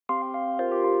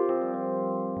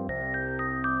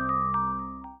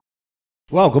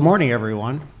Well, good morning,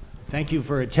 everyone. Thank you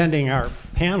for attending our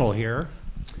panel here.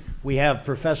 We have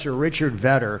Professor Richard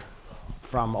Vedder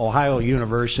from Ohio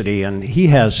University, and he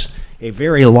has a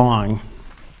very long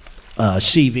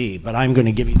CV, but I'm going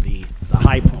to give you the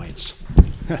high points.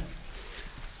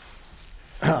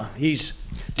 He's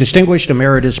Distinguished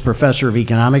Emeritus Professor of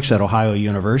Economics at Ohio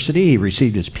University. He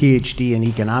received his PhD in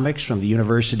economics from the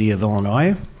University of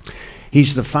Illinois.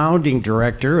 He's the founding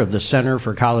director of the Center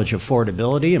for College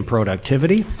Affordability and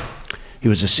Productivity. He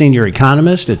was a senior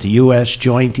economist at the U.S.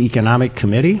 Joint Economic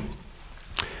Committee.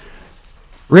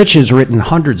 Rich has written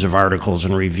hundreds of articles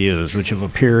and reviews, which have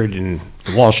appeared in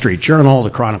the Wall Street Journal, the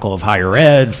Chronicle of Higher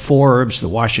Ed, Forbes, the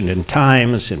Washington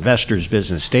Times, Investors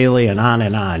Business Daily, and on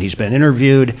and on. He's been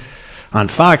interviewed on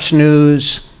Fox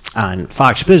News, on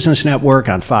Fox Business Network,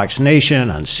 on Fox Nation,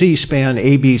 on C-SPAN,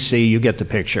 ABC, you get the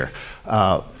picture.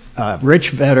 Rich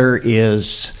Vedder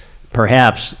is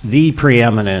perhaps the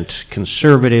preeminent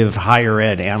conservative higher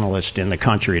ed analyst in the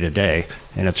country today,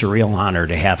 and it's a real honor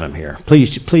to have him here.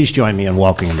 Please join me in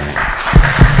welcoming him.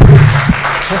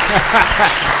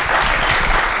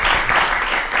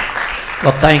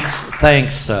 Well,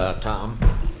 thanks, Tom.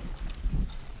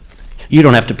 You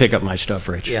don't have to pick up my stuff,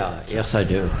 Rich. Yeah, yes, I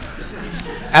do.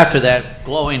 After that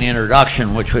glowing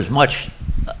introduction, which was much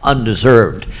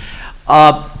undeserved,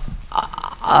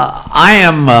 I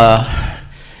am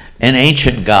an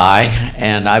ancient guy,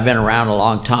 and I've been around a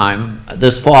long time.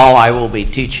 This fall, I will be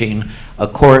teaching a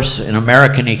course in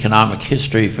American economic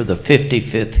history for the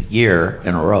 55th year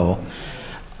in a row,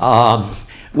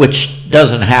 which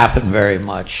doesn't happen very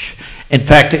much. In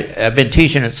fact, I've been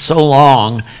teaching it so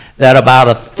long that about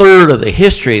a third of the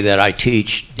history that I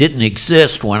teach didn't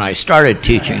exist when I started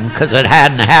teaching because it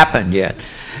hadn't happened yet.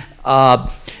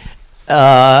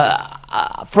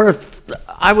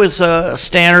 I was a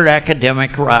standard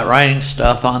academic writing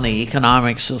stuff on the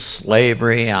economics of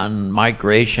slavery, on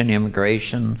migration,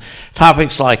 immigration,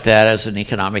 topics like that as an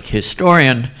economic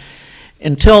historian.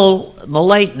 Until the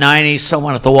late 90s,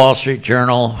 someone at the Wall Street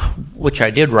Journal, which I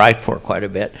did write for quite a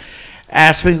bit,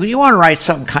 asked me, "Well, you want to write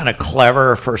something kind of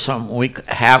clever for something we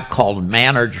have called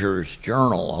Manager's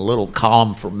Journal, a little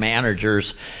column for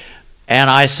managers?" And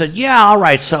I said, "Yeah, I'll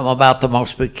write something about the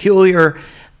most peculiar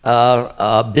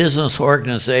business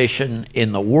organization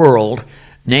in the world,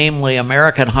 namely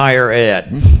American higher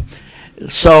ed."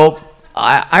 So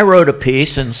I wrote a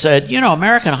piece and said,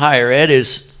 American higher ed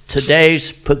is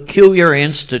today's peculiar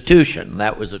institution.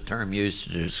 That was a term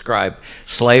used to describe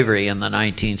slavery in the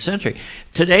 19th century.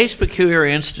 Today's peculiar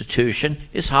institution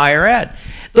is higher ed.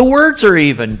 The words are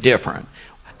even different.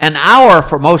 An hour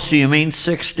for most of you means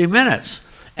 60 minutes.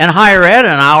 And higher ed,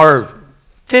 an hour,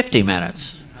 50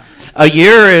 minutes. A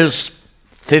year is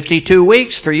 52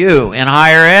 weeks for you. In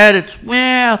higher ed, it's,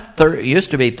 it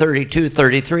used to be 32,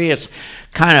 33. It's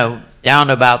kind of down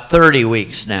to about 30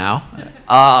 weeks now,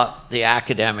 the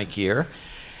academic year.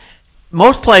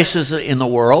 Most places in the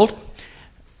world,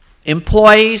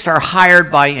 employees are hired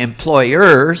by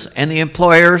employers, and the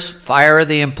employers fire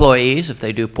the employees if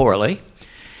they do poorly.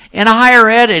 In higher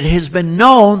ed, it has been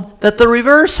known that the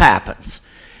reverse happens.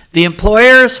 The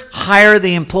employers hire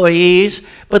the employees,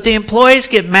 but the employees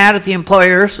get mad at the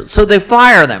employers, so they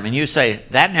fire them. And you say,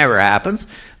 that never happens.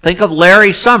 Think of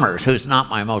Larry Summers, who's not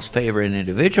my most favorite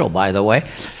individual, by the way,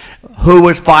 who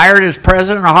was fired as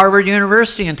president of Harvard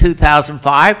University in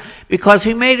 2005 because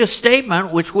he made a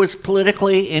statement which was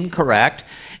politically incorrect.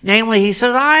 Namely, he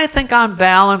said, I think on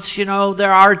balance,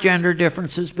 there are gender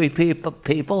differences between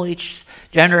people. Each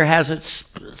gender has its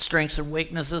strengths and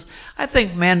weaknesses. I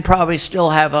think men probably still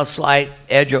have a slight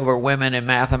edge over women in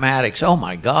mathematics. Oh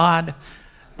my God,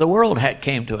 the world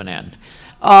came to an end.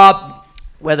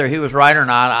 Whether he was right or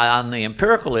not on the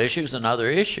empirical issue is another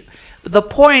issue. But the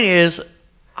point is,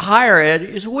 higher ed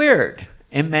is weird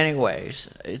in many ways.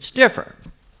 It's different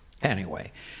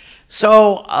anyway.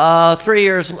 So 3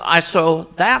 years, so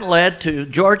that led to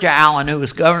Georgia Allen, who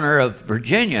was governor of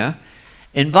Virginia,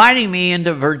 inviting me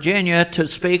into Virginia to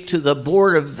speak to the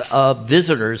Board of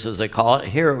Visitors, as they call it.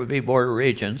 Here it would be Board of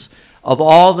Regents, of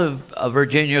all the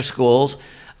Virginia schools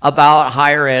about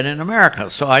higher ed in America.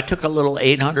 So I took a little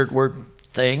 800-word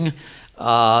thing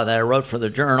that I wrote for the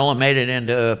Journal and made it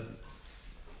into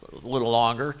a little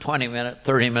longer, 20-minute,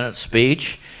 30-minute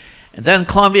speech. And then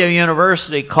Columbia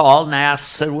University called and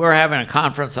said, we're having a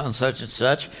conference on such and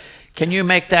such. Can you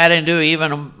make that into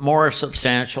even a more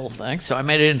substantial thing? So I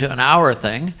made it into an hour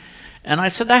thing. And I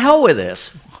said, the hell with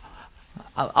this.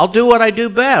 I'll do what I do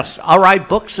best. I'll write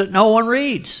books that no one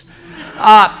reads. So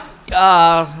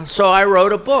I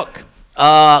wrote a book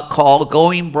called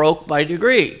Going Broke by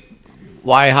Degree,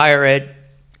 Why Higher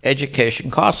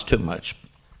Education Costs Too Much.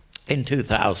 in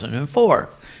 2004.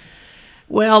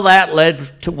 Well, that led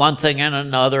to one thing and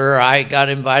another. I got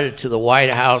invited to the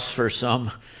White House for some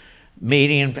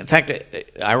meeting. In fact,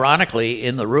 ironically,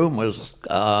 in the room was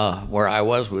where I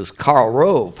was Karl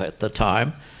Rove at the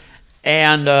time.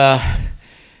 And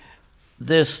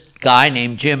this guy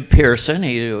named Jim Pearson,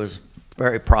 he was a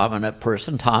very prominent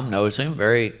person. Tom knows him,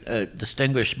 very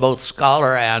distinguished both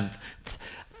scholar and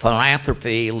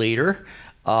philanthropy leader.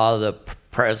 The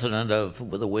president of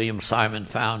the William Simon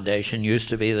Foundation, used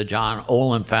to be the John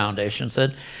Olin Foundation,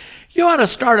 said, "You ought to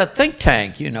start a think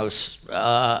tank, you know,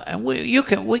 and we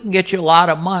can get you a lot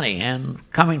of money." And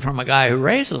coming from a guy who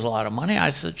raises a lot of money,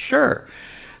 I said, "Sure."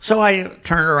 So I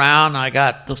turned around and I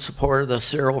got the support of the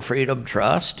Cyril Freedom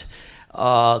Trust,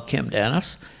 Kim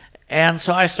Dennis, and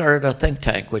so I started a think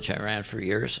tank, which I ran for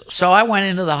years. So I went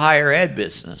into the higher ed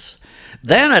business.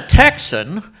 Then a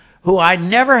Texan who I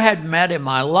never had met in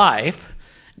my life,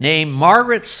 named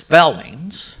Margaret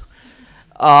Spellings,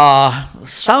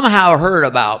 somehow heard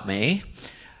about me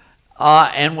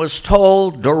and was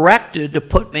directed to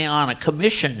put me on a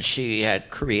commission she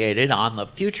had created on the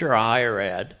future of higher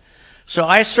ed. So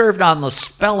I served on the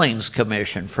Spellings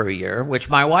Commission for a year, which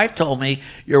my wife told me,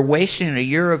 "You're wasting a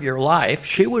year of your life."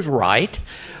 She was right,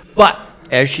 but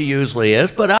as she usually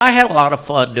is. But I had a lot of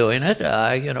fun doing it.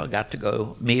 You know, got to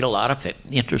go meet a lot of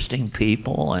interesting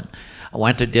people, and I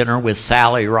went to dinner with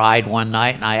Sally Ride one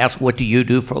night, and I asked, "What do you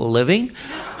do for a living?"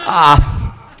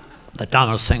 The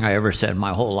dumbest thing I ever said in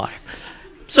my whole life.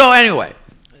 So anyway,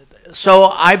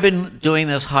 so I've been doing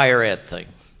this higher ed thing.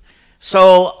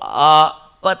 So,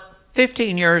 but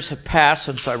 15 years have passed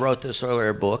since I wrote this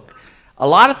earlier book. A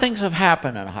lot of things have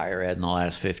happened in higher ed in the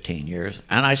last 15 years,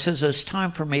 and I said it's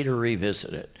time for me to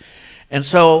revisit it. And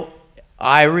so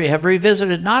I have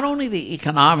revisited not only the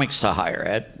economics of higher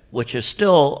ed, which is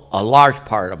still a large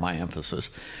part of my emphasis,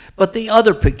 but the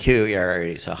other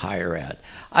peculiarities of higher ed.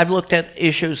 I've looked at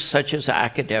issues such as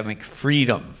academic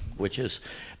freedom, which is,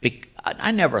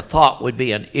 I never thought would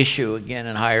be an issue again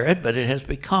in higher ed, but it has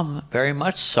become very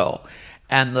much so.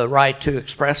 And the right to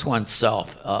express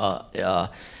oneself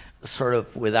sort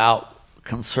of without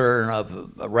concern of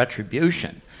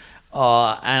retribution.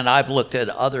 And I've looked at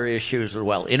other issues as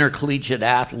well. Intercollegiate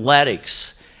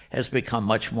athletics has become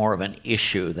much more of an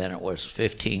issue than it was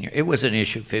 15 years. It was an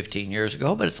issue 15 years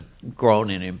ago, but it's grown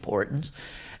in importance.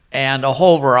 And a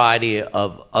whole variety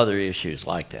of other issues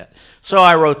like that. So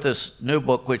I wrote this new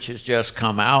book, which has just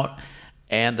come out,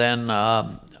 and then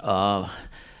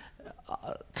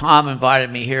Tom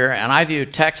invited me here, and I view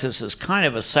Texas as kind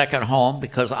of a second home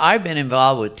because I've been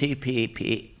involved with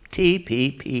TPPF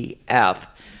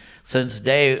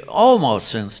almost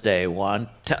since day one.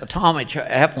 Tommy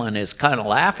Heflin is kind of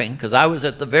laughing because I was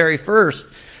at the very first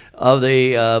of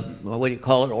the, what do you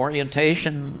call it,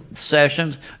 orientation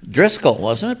sessions. Driscoll,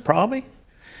 wasn't it, probably?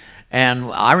 And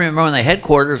I remember when the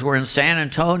headquarters were in San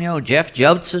Antonio, Jeff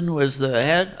Judson was the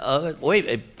head of it,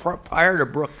 prior to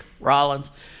Brooke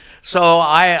Rollins. So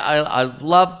I've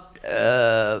loved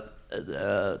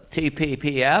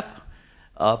TPPF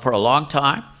for a long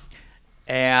time,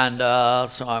 and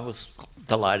so I was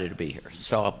delighted to be here.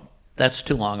 So that's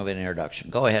too long of an introduction.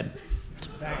 Go ahead.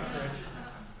 Thanks, Rich.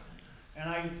 And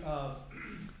I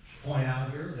point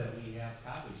out here that we have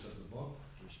copies of the book,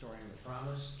 Restoring the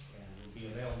Promise, and will be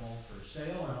available for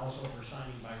sale and also for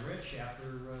signing by Rich after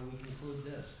we conclude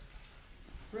this.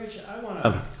 Rich, I want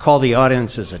to call the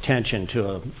audience's attention to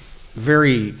a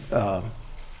very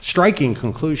striking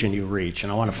conclusion you reach,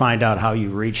 and I want to find out how you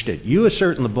reached it. You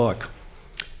assert in the book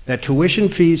that tuition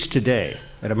fees today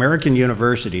at American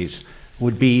universities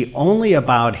would be only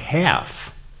about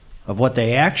half of what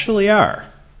they actually are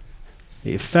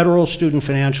if federal student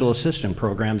financial assistance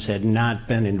programs had not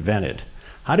been invented.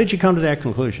 How did you come to that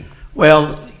conclusion?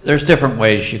 Well, there's different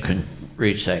ways you can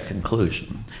reach that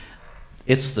conclusion.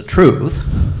 It's the truth,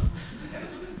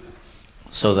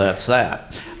 so that's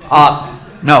that.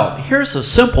 No, here's a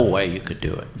simple way you could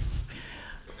do it.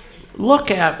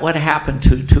 Look at what happened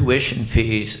to tuition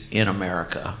fees in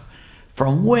America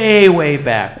from way, way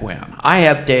back when. I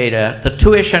have data. The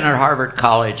tuition at Harvard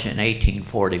College in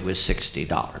 1840 was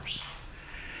 $60.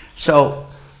 So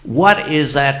what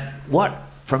is that,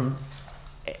 from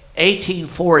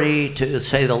 1840 to,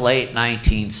 say, the late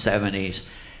 1970s,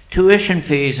 tuition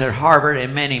fees at Harvard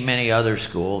and many, many other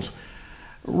schools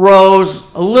rose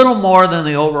a little more than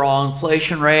the overall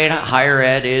inflation rate. Higher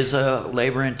ed is a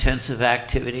labor-intensive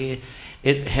activity.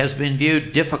 It has been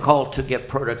viewed difficult to get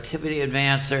productivity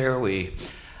advance there. We,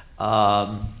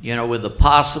 you know, with the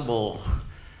possible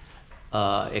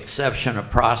exception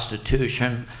of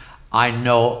prostitution, I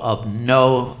know of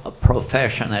no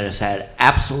profession that has had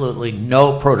absolutely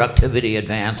no productivity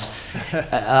advance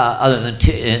other than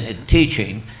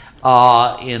teaching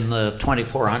in the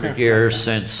 2,400 years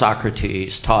since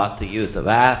Socrates taught the youth of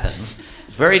Athens.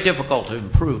 It's very difficult to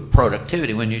improve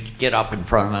productivity when you get up in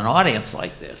front of an audience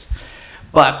like this.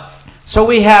 But, so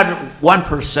we had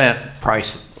 1%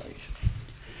 price inflation.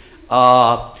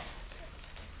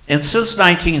 And since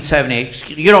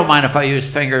 1978, you don't mind if I use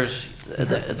fingers,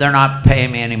 they're not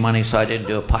paying me any money, so I didn't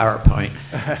do a PowerPoint.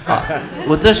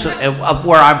 With this,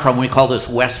 where I'm from, we call this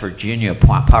West Virginia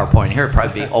PowerPoint. Here it'd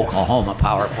probably be Oklahoma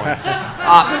PowerPoint.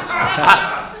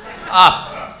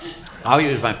 I'll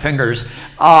use my fingers.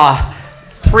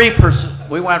 3%.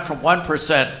 We went from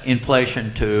 1%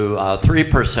 inflation to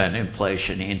 3%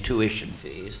 inflation in tuition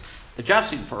fees,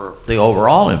 adjusting for the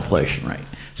overall inflation rate.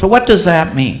 So what does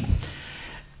that mean?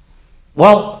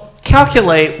 Well,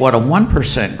 calculate what a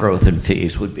 1% growth in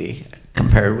fees would be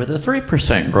compared with a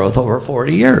 3% growth over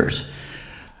 40 years.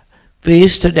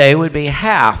 Fees today would be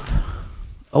half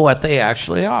of what they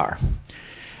actually are.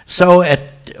 So at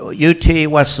UT,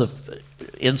 what's the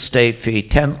in-state fee?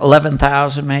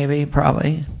 11,000 maybe,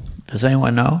 probably? Does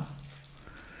anyone know?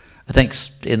 I think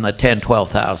in the 10,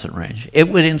 12,000 range. It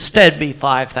would instead be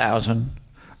 5,000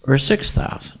 or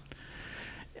 6,000.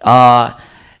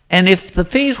 And if the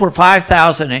fees were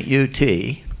 5,000 at UT,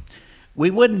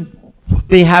 we wouldn't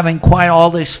be having quite all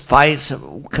these fights,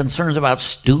 concerns about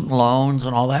student loans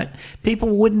and all that. People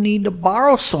wouldn't need to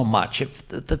borrow so much if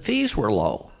the fees were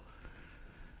low.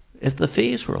 If the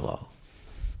fees were low.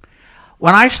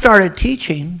 When I started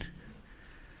teaching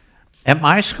at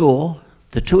my school,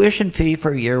 the tuition fee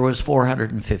for a year was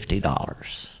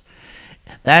 $450.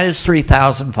 That is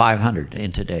 $3,500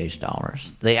 in today's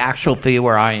dollars. The actual fee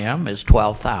where I am is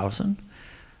 $12,000,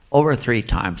 over 3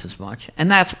 times as much.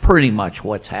 And that's pretty much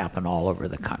what's happened all over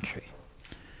the country.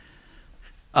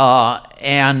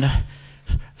 And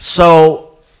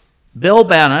so Bill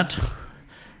Bennett,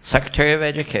 Secretary of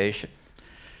Education,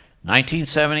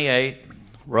 1978,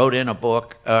 wrote in a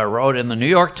book, wrote in the New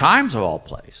York Times of all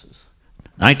places.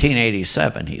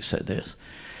 1987, he said this.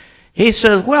 He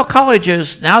says, well,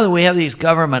 colleges, now that we have these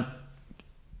government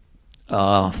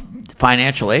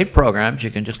financial aid programs,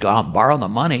 you can just go out and borrow the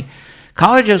money,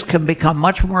 colleges can become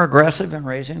much more aggressive in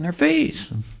raising their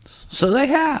fees. So they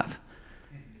have.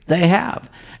 They have.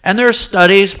 And there are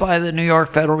studies by the New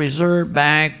York Federal Reserve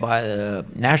Bank, by the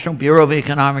National Bureau of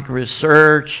Economic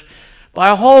Research,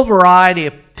 by a whole variety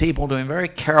of people doing very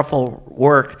careful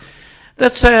work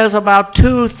that says about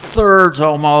 2/3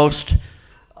 almost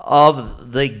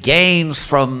of the gains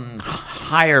from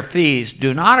higher fees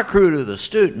do not accrue to the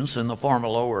students in the form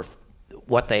of lower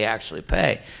what they actually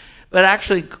pay, but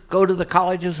actually go to the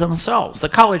colleges themselves. The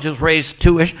colleges raise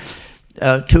tuition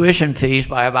fees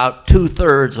by about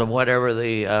 2/3 of whatever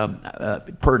the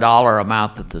per dollar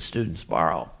amount that the students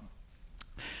borrow.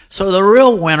 So the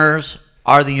real winners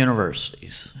are the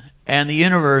universities. And the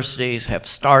universities have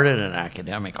started an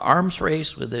academic arms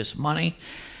race with this money,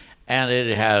 and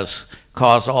it has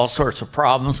caused all sorts of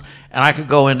problems. And I could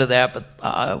go into that,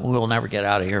 but we'll never get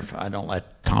out of here if I don't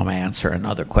let Tom answer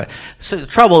another question. So the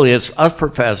trouble is, us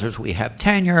professors, we have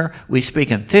tenure, we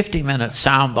speak in 50-minute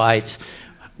sound bites.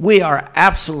 We are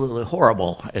absolutely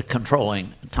horrible at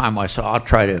controlling time-wise, so I'll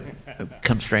try to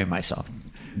constrain myself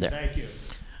there. Thank you.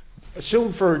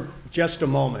 Assume for just a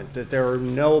moment that there are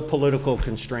no political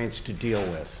constraints to deal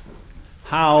with.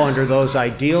 How, under those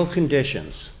ideal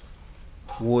conditions,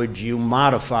 would you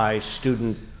modify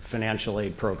student financial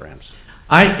aid programs?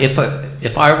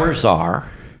 If I were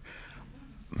czar,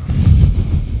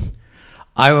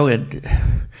 I would,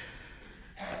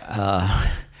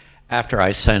 after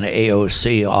I send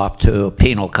AOC off to a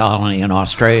penal colony in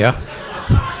Australia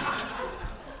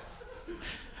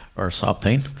or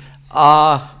something,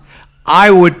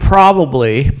 I would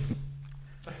probably,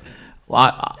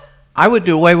 I would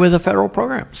do away with the federal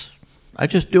programs.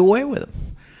 I'd just do away with them.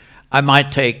 I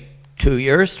might take 2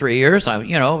 years, 3 years,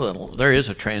 you know, there is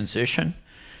a transition.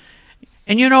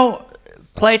 And you know,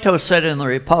 Plato said in the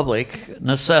Republic,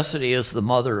 necessity is the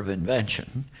mother of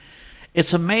invention.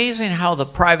 It's amazing how the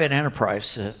private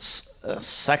enterprise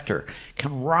sector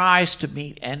can rise to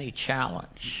meet any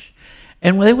challenge.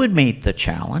 And they would meet the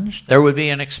challenge. There would be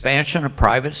an expansion of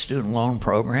private student loan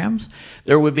programs.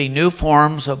 There would be new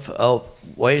forms of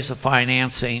ways of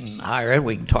financing higher ed.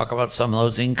 We can talk about some of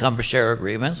those income share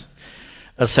agreements,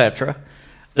 etc.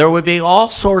 There would be all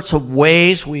sorts of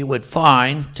ways we would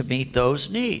find to meet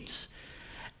those needs.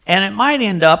 And it might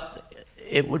end up,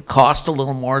 it would cost a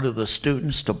little more to the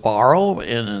students to borrow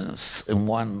in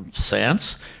one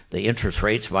sense. The interest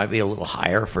rates might be a little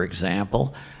higher, for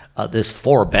example. this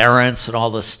forbearance and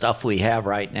all this stuff we have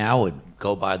right now would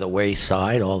go by the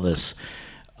wayside. All this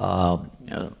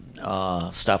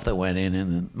stuff that went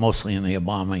in mostly in the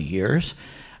Obama years.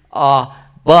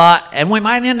 And we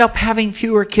might end up having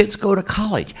fewer kids go to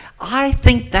college. I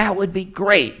think that would be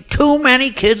great. Too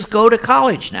many kids go to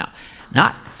college now.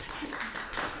 Now,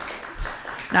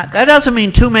 that doesn't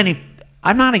mean too many.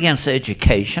 I'm not against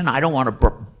education. I don't want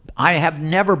to. I have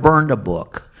never burned a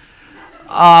book.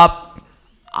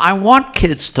 I want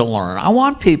kids to learn. I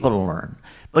want people to learn.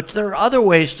 But there are other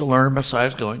ways to learn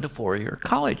besides going to four-year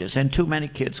colleges, and too many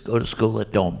kids go to school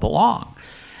that don't belong.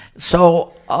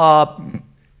 So I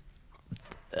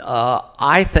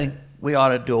think we ought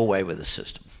to do away with the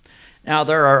system. Now,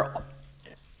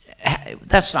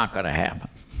 that's not going to happen.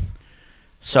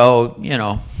 So, you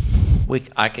know,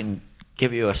 I can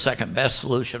give you a second best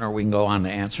solution, or we can go on to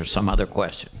answer some other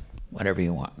question, whatever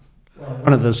you want.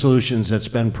 One of the solutions that's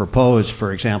been proposed,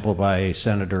 for example, by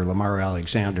Senator Lamar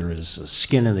Alexander, is a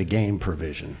skin in the game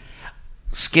provision.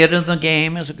 Skin in the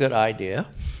game is a good idea.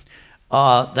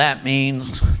 That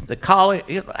means the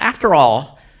college, after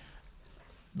all,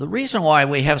 the reason why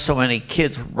we have so many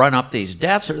kids run up these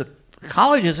debts are the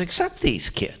colleges accept these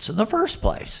kids in the first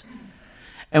place.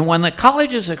 And when the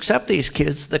colleges accept these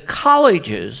kids, the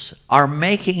colleges are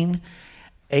making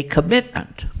a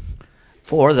commitment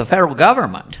for the federal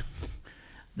government.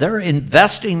 They're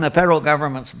investing the federal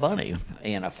government's money,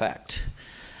 in effect.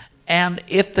 And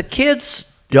if the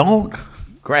kids don't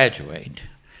graduate,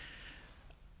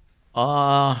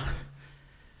 the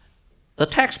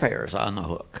taxpayer's on the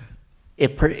hook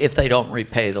if they don't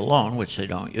repay the loan, which they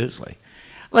don't usually.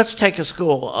 Let's take a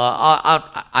school.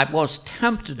 I was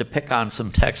tempted to pick on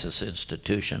some Texas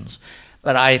institutions,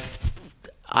 but I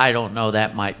don't know,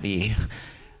 that might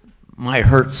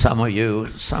hurt some of you.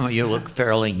 Some of you look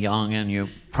fairly young, and you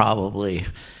probably,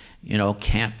 you know,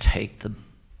 can't take the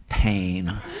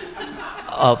pain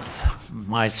of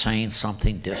my saying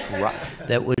something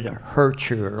that would hurt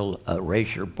your,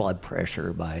 raise your blood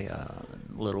pressure by a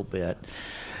little bit.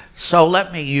 So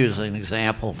let me use an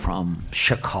example from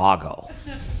Chicago.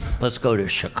 Let's go to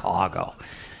Chicago.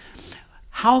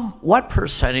 What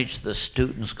percentage of the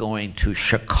students going to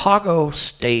Chicago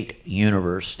State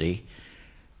University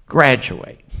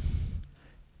graduate,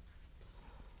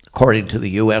 according to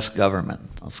the U.S. government?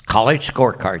 It's a college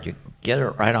scorecard. You can get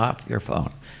it right off your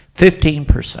phone.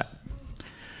 15%.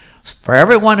 For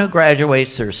everyone who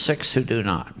graduates, there's 6 who do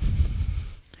not.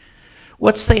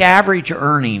 What's the average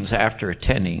earnings after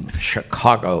attending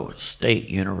Chicago State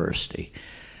University?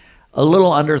 A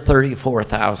little under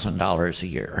 $34,000 a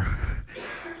year,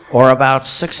 or about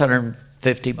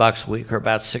 $650 a week, or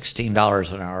about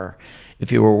 $16 an hour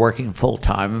if you were working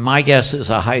full-time. And my guess is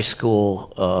a high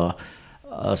school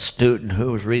student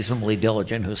who was reasonably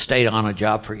diligent, who stayed on a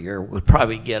job for a year, would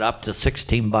probably get up to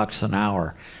 $16 an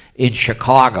hour in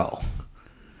Chicago,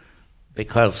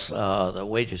 because the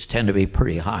wages tend to be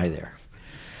pretty high there.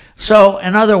 So,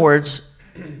 in other words,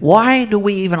 why do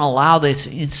we even allow this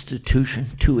institution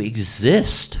to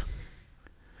exist?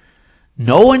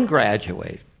 No one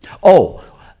graduated.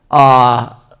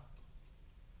 A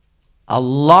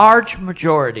large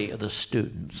majority of the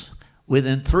students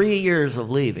within 3 years of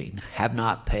leaving have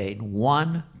not paid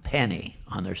 1 penny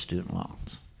on their student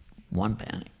loans. 1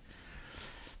 penny.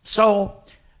 So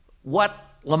what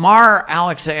Lamar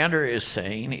Alexander is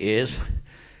saying is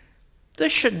this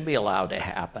shouldn't be allowed to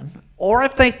happen. Or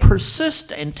if they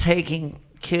persist in taking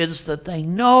kids that they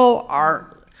know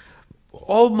are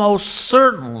almost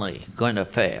certainly going to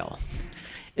fail,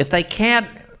 if they can't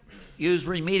use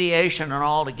remediation and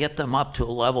all to get them up to a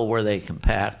level where they can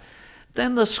pass,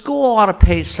 then the school ought to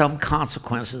pay some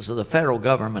consequences of the federal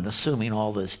government assuming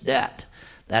all this debt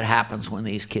that happens when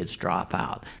these kids drop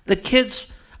out. The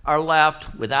kids are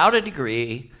left without a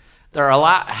degree. They're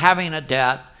having a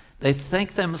debt. They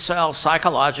think themselves,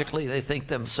 psychologically, they think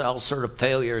themselves sort of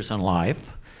failures in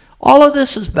life. All of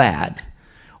this is bad.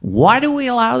 Why do we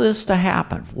allow this to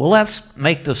happen? Well, let's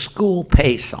make the school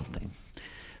pay something,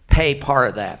 pay part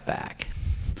of that back.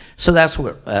 So that's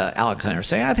what Alexander's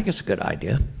saying. I think it's a good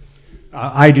idea.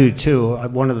 I do too.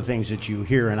 One of the things that you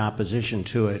hear in opposition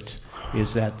to it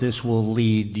is that this will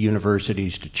lead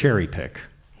universities to cherry pick.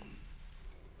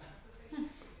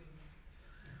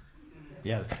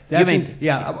 Yeah,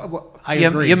 I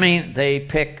agree. You mean they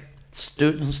pick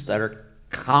students that are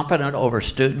competent over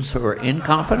students who are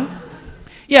incompetent?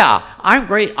 Yeah, I'm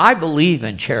great. I believe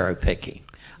in cherry picking.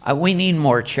 We need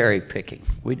more cherry picking.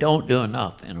 We don't do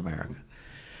enough in America.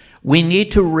 We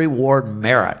need to reward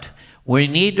merit. We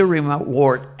need to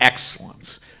reward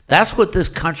excellence. That's what this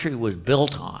country was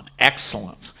built on,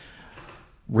 excellence.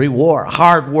 reward,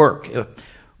 hard work.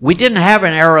 We didn't have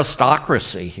an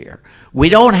aristocracy here. We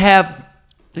don't have,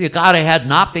 you got ahead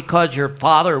not because your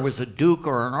father was a duke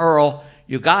or an earl,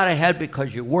 you got ahead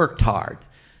because you worked hard.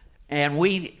 And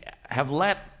we have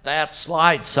let that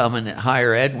slide some in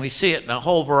higher ed, and we see it in a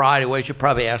whole variety of ways. You'll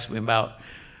probably ask me about,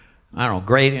 I don't know,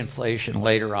 grade inflation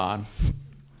later on.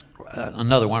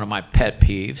 Another one of my pet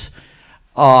peeves.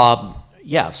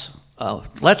 Yes,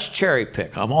 let's cherry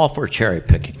pick. I'm all for cherry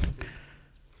picking.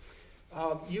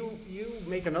 You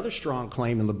make another strong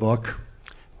claim in the book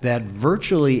that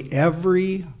virtually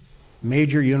every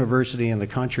major university in the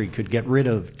country could get rid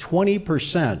of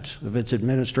 20% of its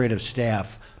administrative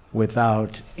staff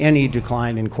without any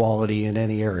decline in quality in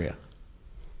any area.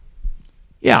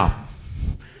 Yeah.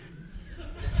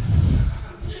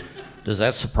 Does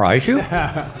that surprise you?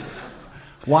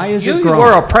 Why is it You growing?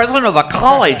 were a president of a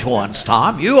college once,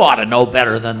 Tom. You ought to know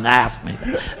better than to ask me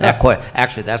that question.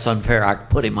 Actually, that's unfair. I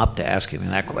put him up to asking me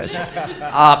that question.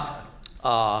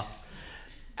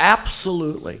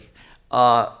 Absolutely.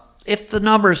 If the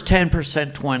number is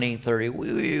 10%, 20, 30,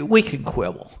 we can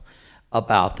quibble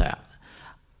about that.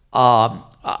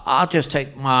 I'll just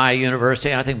take my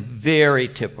university, and I think very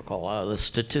typical. The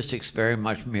statistics very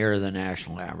much mirror the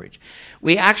national average.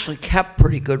 We actually kept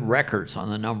pretty good records on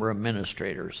the number of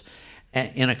administrators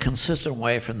in a consistent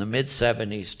way from the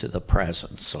mid-70s to the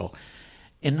present. So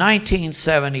in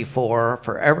 1974,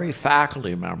 for every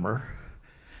faculty member,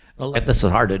 this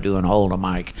is hard to do and hold a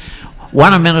mic,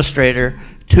 one administrator,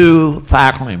 2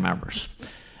 faculty members.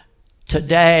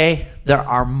 Today, there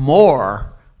are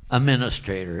more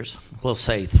administrators, we'll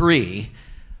say 3,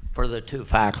 for the 2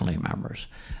 faculty members.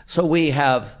 So we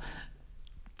have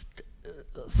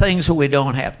things that we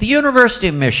don't have. The University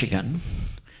of Michigan,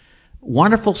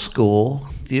 wonderful school,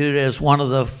 viewed as one of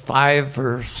the 5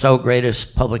 or so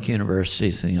greatest public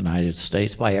universities in the United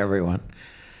States by everyone,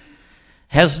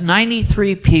 has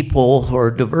 93 people who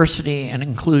are diversity and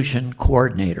inclusion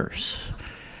coordinators.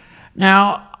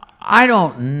 Now, I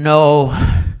don't know,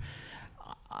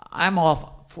 I'm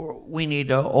all for, we need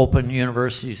to open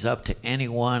universities up to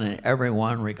anyone and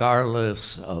everyone,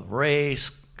 regardless of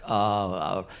race,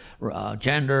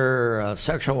 gender,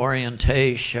 sexual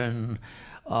orientation,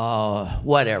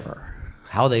 whatever,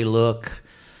 how they look.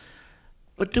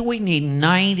 But do we need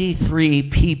 93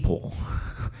 people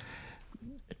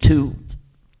to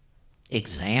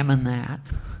examine that?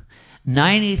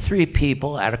 93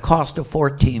 people at a cost of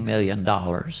 $14 million,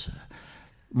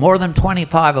 more than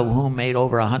 25 of whom made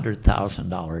over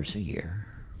 $100,000 a year.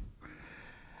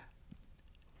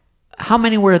 How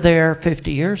many were there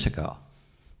 50 years ago?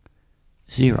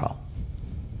 0.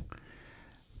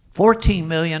 $14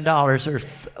 million,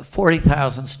 there's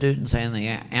 40,000 students in the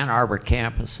Ann Arbor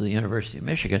campus of the University of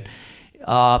Michigan.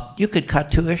 You could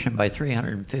cut tuition by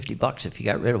 $350 if you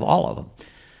got rid of all of them.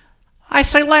 I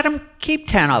say let them keep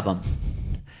 10 of them.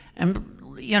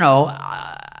 And, you know,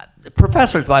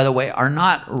 professors, by the way, are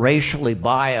not racially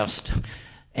biased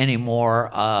anymore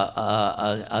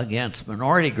against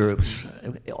minority groups,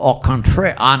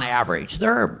 on average.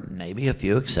 There are maybe a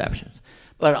few exceptions.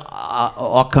 But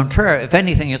au contraire, if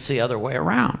anything, it's the other way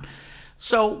around.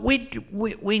 So we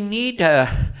need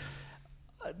to,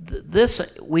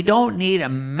 we don't need a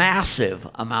massive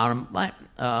amount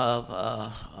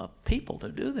of people to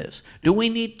do this. Do we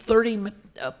need 30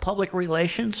 public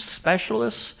relations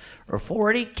specialists or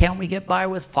 40? Can't we get by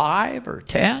with 5 or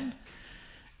 10?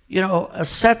 You know, et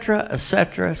cetera, et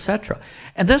cetera, et cetera.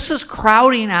 And this is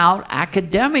crowding out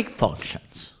academic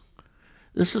functions.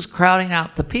 This is crowding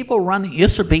out the people run.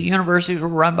 Used to be universities were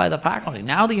run by the faculty.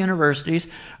 Now the universities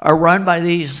are run by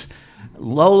these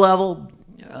low-level,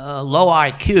 low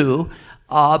IQ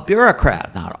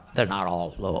bureaucrats. They're not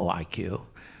all low IQ,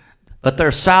 but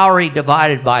their salary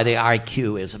divided by the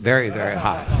IQ is very, very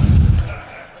high.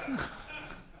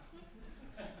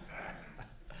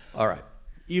 All right.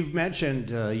 You've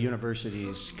mentioned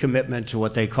universities' commitment to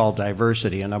what they call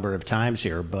diversity a number of times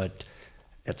here, but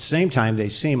at the same time, they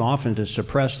seem often to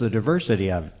suppress the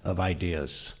diversity of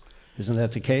ideas. Isn't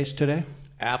that the case today?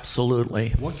 Absolutely.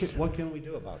 What can we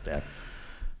do about that?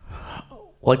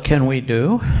 What can we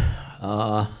do?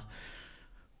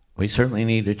 We certainly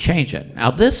need to change it. Now,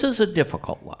 this is a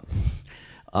difficult one.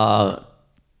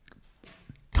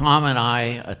 Tom and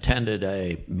I attended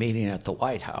a meeting at the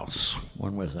White House,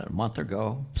 when was that, a month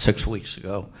ago, 6 weeks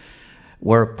ago,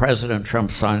 where President Trump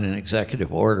signed an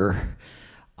executive order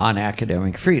on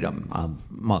academic freedom,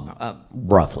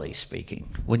 roughly speaking.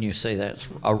 When you say that's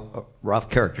a rough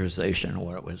characterization of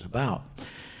what it was about.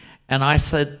 And I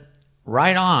said,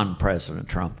 right on, President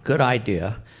Trump, good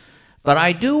idea. But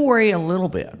I do worry a little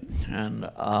bit. And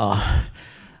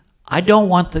I don't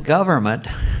want the government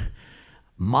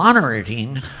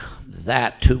monitoring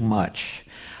that too much.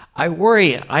 I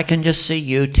worry, I can just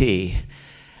see UT,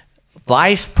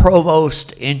 vice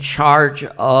provost in charge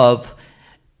of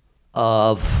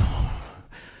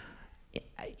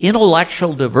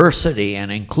intellectual diversity and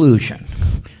inclusion,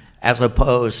 as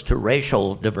opposed to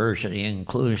racial diversity and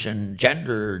inclusion,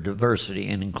 gender diversity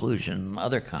and inclusion,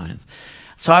 other kinds.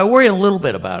 So I worry a little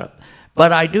bit about it.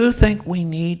 But I do think we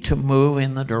need to move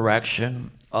in the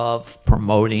direction of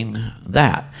promoting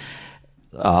that.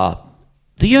 The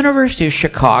University of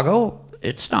Chicago,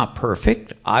 it's not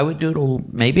perfect. I would do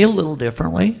it maybe a little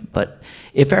differently, but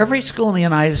if every school in the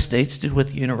United States did what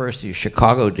the University of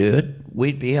Chicago did,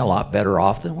 we'd be a lot better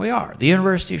off than we are. The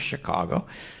University of Chicago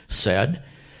said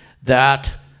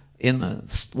that in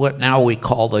what now we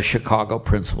call the Chicago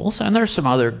Principles, and there's some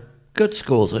other good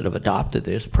schools that have adopted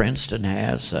this. Princeton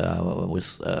has,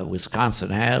 Wisconsin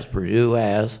has, Purdue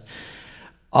has.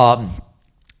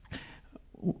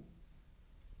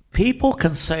 People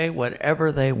can say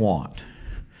whatever they want,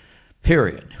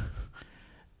 period,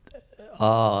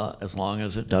 as long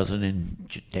as it doesn't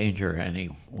endanger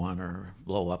anyone or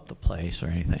blow up the place or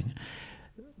anything.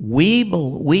 We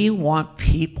want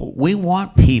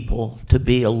people to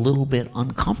be a little bit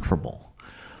uncomfortable.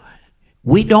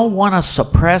 We don't want to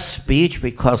suppress speech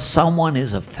because someone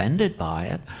is offended by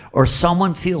it or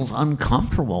someone feels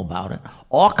uncomfortable about it.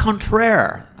 Au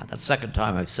contraire, the second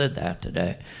time I've said that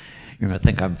today. You're going to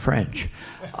think I'm French.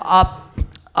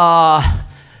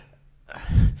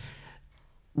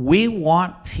 We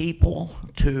want people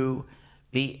to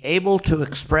be able to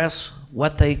express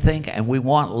what they think, and we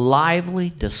want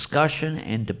lively discussion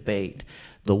and debate.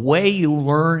 The way you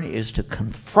learn is to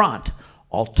confront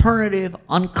alternative,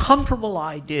 uncomfortable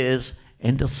ideas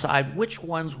and decide which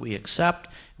ones we accept,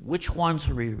 which ones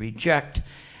we reject,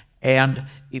 and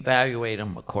evaluate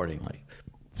them accordingly.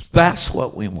 That's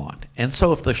what we want. And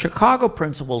so if the Chicago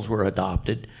Principles were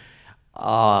adopted,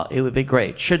 it would be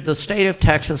great. Should the state of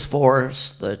Texas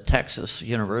force the Texas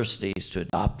universities to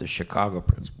adopt the Chicago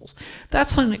Principles?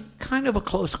 That's kind of a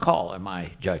close call in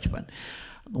my judgment.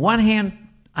 On the one hand,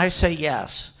 I say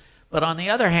yes. But on the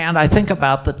other hand, I think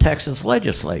about the Texas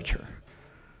legislature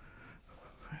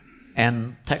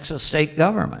and Texas state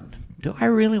government. Do I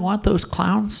really want those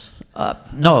clowns?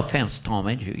 No offense,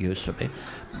 Talmadge, you used to be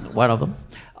one of them.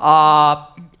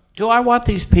 Do I want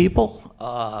these people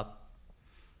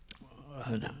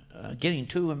getting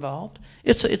too involved?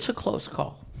 It's a close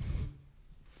call.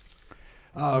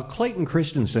 Clayton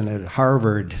Christensen at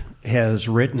Harvard has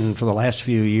written for the last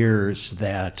few years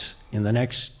that in the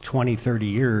next 20, 30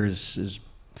 years,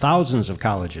 thousands of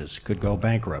colleges could go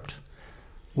bankrupt.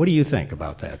 What do you think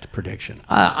about that prediction?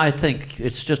 I think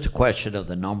it's just a question of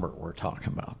the number we're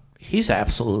talking about. He's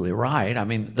absolutely right. I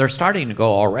mean, they're starting to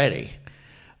go already.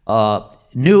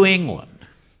 New England,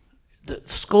 the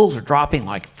schools are dropping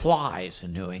like flies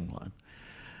in New England.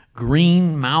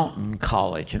 Green Mountain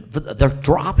College, they're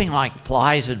dropping like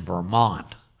flies in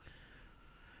Vermont.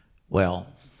 Well,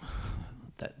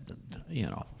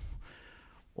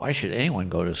 why should anyone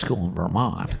go to school in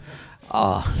Vermont?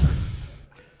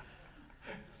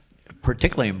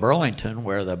 Particularly in Burlington,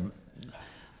 where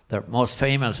their most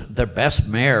famous, their best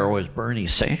mayor was Bernie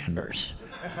Sanders.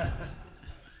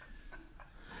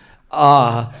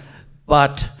 No,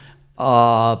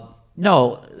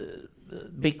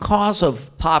 because of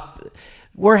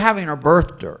we're having a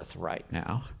birth dearth right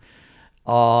now.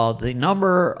 The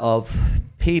number of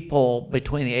people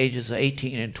between the ages of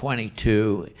 18 and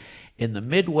 22 in the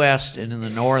Midwest and in the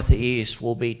Northeast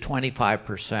will be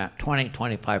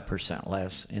 25%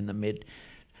 less in the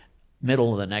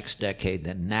middle of the next decade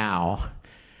than now,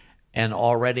 and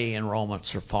already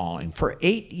enrollments are falling. For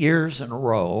 8 years in a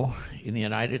row in the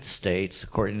United States,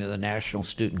 according to the National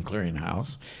Student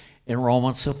Clearinghouse,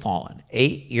 enrollments have fallen.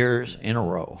 8 years in a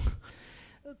row.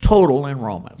 Total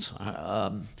enrollments.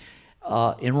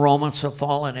 Enrollments have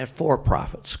fallen at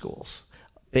for-profit schools,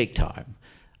 big time.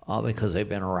 Because they've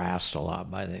been harassed a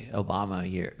lot by the in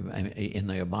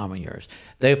the Obama years.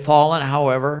 They've fallen,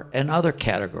 however, in other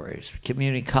categories.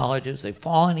 Community colleges, they've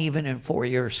fallen even in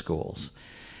four-year schools.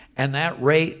 And that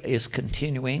rate is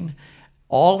continuing.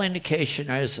 All indication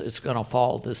is it's going to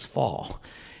fall this fall.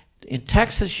 In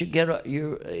Texas,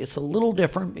 it's a little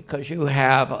different because you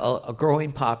have a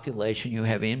growing population. You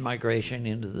have in-migration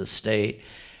into the state.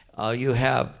 You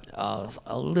have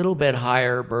a little bit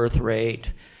higher birth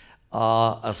rate.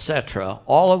 Etc.,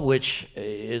 all of which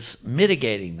is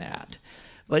mitigating that.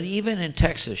 But even in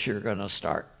Texas, you're going to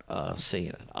start seeing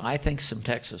it. I think some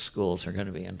Texas schools are going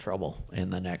to be in trouble in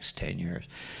the next 10 years.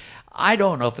 I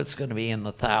don't know if it's going to be in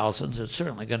the thousands. It's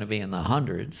certainly going to be in the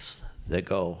hundreds that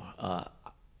go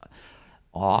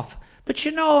off. But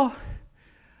you know,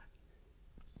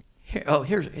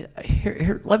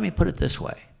 here, let me put it this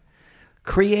way.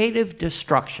 Creative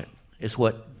destruction is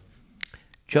what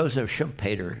Joseph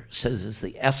Schumpeter says is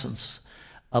the essence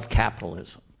of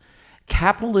capitalism.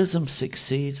 Capitalism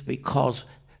succeeds because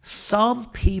some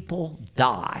people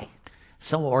die,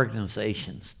 some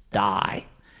organizations die.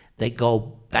 They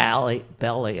go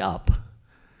belly up.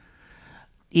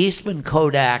 Eastman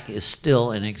Kodak is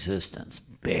still in existence,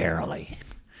 barely.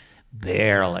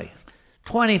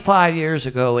 25 years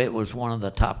ago, it was one of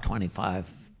the top 25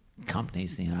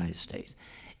 companies in the United States.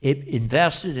 It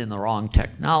invested in the wrong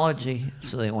technology,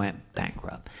 so they went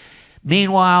bankrupt.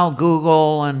 Meanwhile,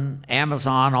 Google and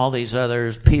Amazon, all these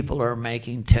others, people are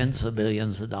making tens of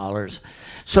billions of dollars.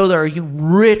 So there are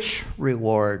rich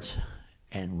rewards,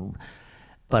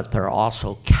 but there are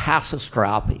also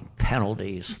catastrophic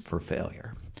penalties for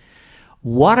failure.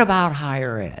 What about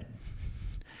higher ed?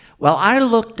 Well, I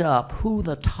looked up who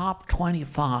the top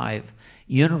 25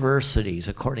 universities,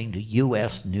 according to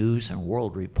U.S. News and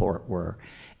World Report, were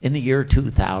in the year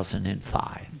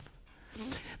 2005.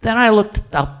 Then I looked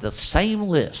up the same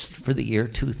list for the year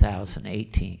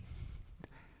 2018.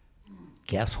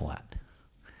 Guess what?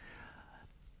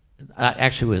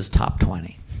 Actually, it was top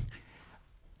 20.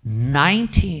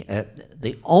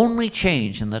 The only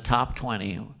change in the top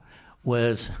 20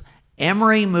 was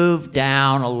Emory moved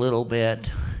down a little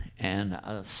bit, and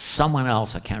someone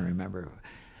else, I can't remember,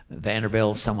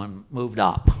 Vanderbilt, someone moved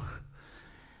up.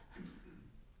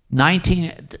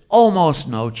 Almost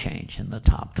no change in the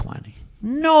top 20.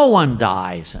 No one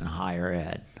dies in higher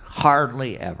ed,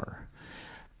 hardly ever.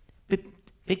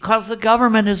 Because the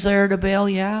government is there to bail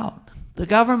you out. The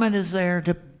government is there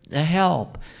to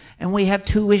help. And we have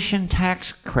tuition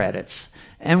tax credits,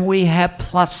 and we have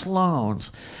plus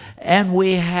loans, and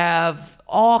we have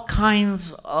all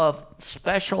kinds of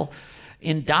special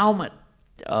endowment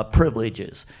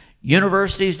privileges.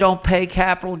 Universities don't pay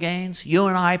capital gains. You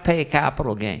and I pay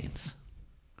capital gains.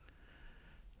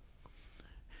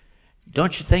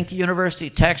 Don't you think the University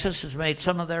of Texas has made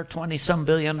some of their $20-some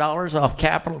billion off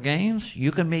capital gains?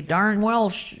 You can be darn well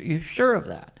sure of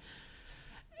that.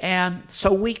 And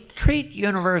so we treat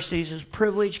universities as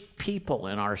privileged people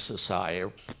in our society,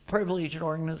 or privileged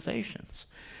organizations.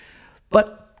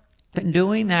 But in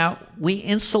doing that, we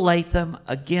insulate them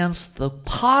against the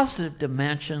positive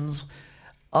dimensions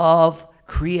of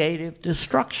creative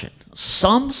destruction.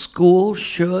 Some schools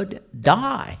should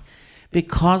die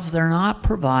because they're not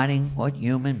providing what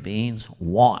human beings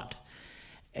want.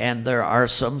 And there are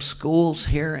some schools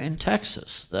here in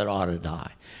Texas that ought to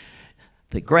die.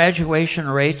 The graduation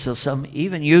rates of some,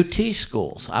 even UT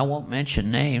schools, I won't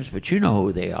mention names, but you know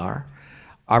who they are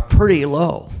pretty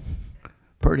low,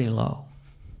 pretty low.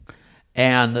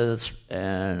 And it's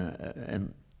the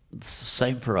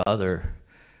same for other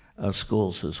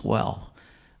schools as well.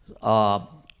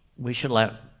 We should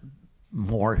let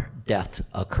more death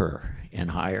occur in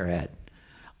higher ed.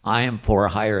 I am for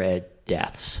higher ed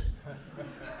deaths.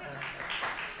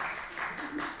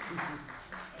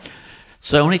 It's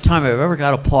the only time I've ever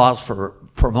got applause for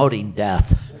promoting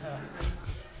death.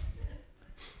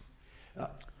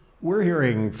 We're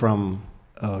hearing from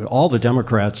all the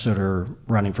Democrats that are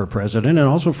running for president, and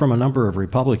also from a number of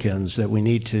Republicans, that we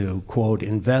need to, quote,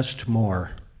 invest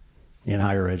more in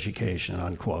higher education,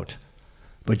 unquote.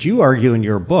 But you argue in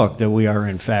your book that we are,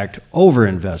 in fact,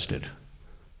 overinvested.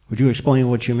 Would you explain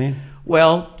what you mean?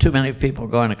 Well, too many people are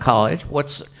going to college.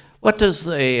 What does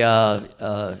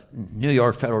the New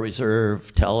York Federal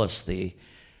Reserve tell us the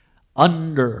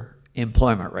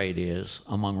underemployment rate is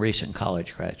among recent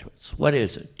college graduates? What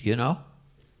is it? Do you know?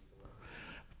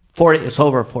 It's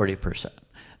over 40%.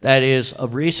 That is,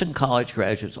 of recent college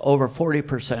graduates, over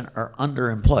 40% are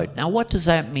underemployed. Now, what does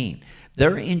that mean?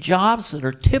 They're in jobs that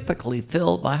are typically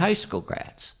filled by high school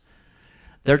grads.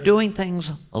 They're doing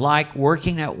things like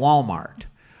working at Walmart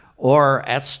or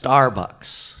at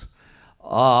Starbucks,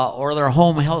 or they're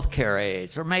home health care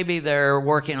aides, or maybe they're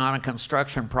working on a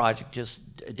construction project, just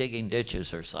digging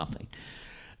ditches or something.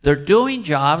 They're doing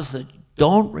jobs that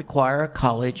don't require a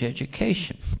college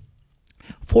education.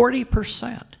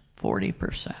 40%.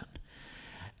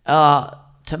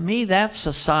 To me, that's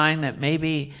a sign that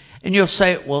maybe, and you'll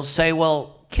say,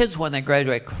 well, kids when they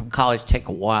graduate from college take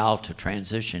a while to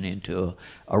transition into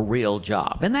a real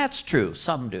job. And that's true,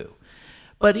 some do.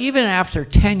 But even after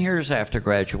 10 years after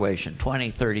graduation,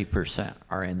 20, 30%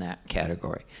 are in that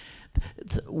category.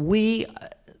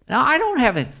 Now, I don't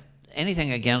have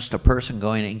anything against a person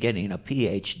going and getting a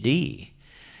PhD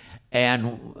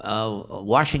and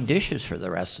washing dishes for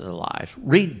the rest of their lives.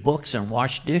 Read books and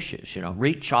wash dishes.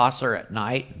 Read Chaucer at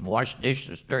night and wash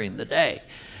dishes during the day.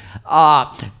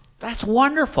 That's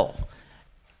wonderful.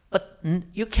 But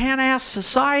you can't ask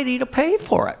society to pay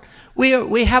for it.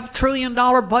 We have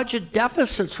trillion-dollar budget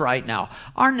deficits right now.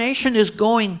 Our nation is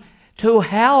going to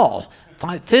hell,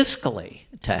 fiscally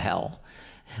to hell.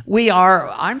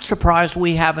 I'm surprised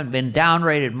we haven't been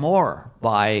downgraded more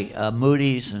by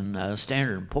Moody's and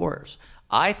Standard & Poor's.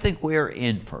 I think we're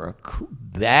in for a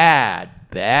bad,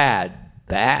 bad,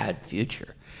 bad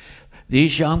future.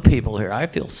 These young people here, I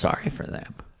feel sorry for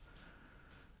them.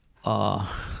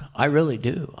 I really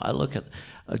do. I look at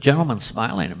a gentleman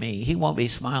smiling at me. He won't be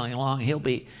smiling long.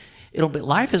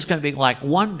 Life is going to be like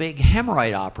one big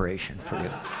hemorrhoid operation for you.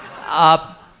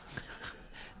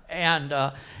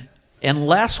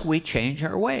 Unless we change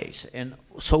our ways. And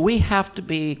so we have to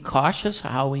be cautious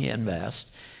how we invest,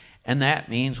 and that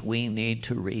means we need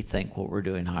to rethink what we're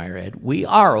doing in higher ed. We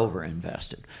are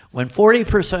overinvested. When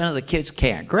 40% of the kids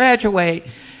can't graduate,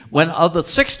 when of the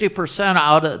 60%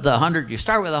 out of the 100, you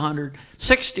start with 100,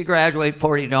 60 graduate,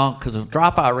 40 don't, because of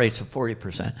dropout rates of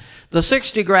 40%. The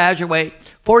 60 graduate,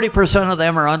 40% of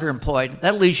them are underemployed.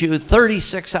 That leaves you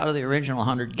 36 out of the original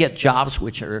 100 get jobs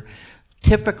which are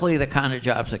typically the kind of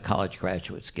jobs that college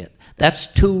graduates get. That's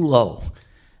too low.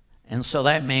 And so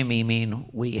that may mean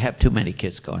we have too many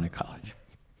kids going to college.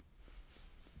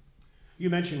 You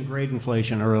mentioned grade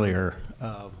inflation earlier.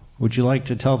 Would you like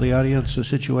to tell the audience the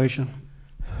situation?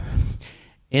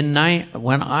 When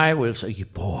I was a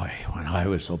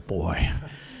boy,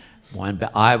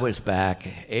 back,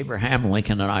 Abraham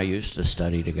Lincoln and I used to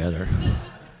study together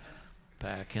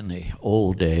back in the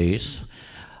old days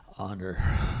under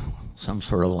some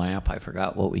sort of lamp. I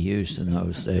forgot what we used in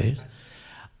those days.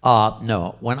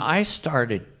 No, when I was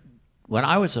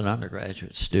an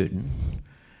undergraduate student,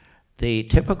 the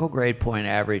typical grade point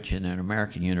average in an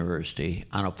American university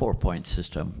on a 4-point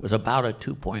system was about a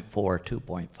 2.4,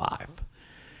 2.5.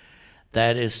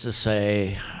 That is to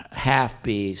say, half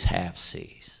B's, half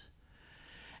C's.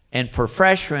 And for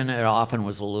freshmen, it often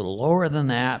was a little lower than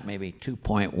that, maybe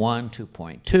 2.1,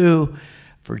 2.2.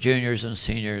 For juniors and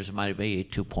seniors, it might be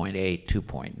 2.8,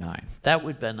 2.9. That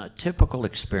would have been a typical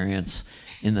experience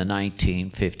in the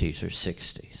 1950s or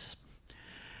 60s.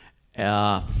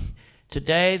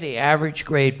 Today, the average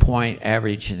grade point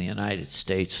average in the United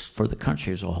States for the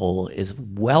country as a whole is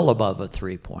well above a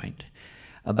 3-point,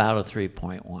 about a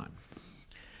 3.1.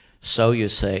 So you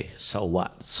say, so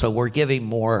what? So we're giving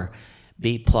more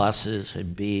B pluses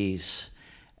and Bs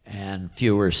and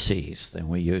fewer C's than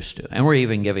we used to. And we're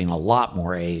even giving a lot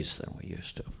more A's than we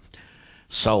used to.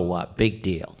 So what? Big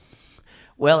deal.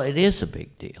 Well, it is a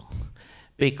big deal.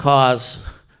 Because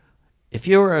if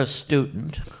you're a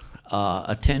student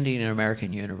attending an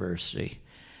American university,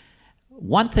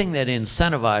 one thing that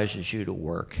incentivizes you to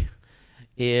work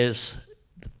is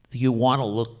you want to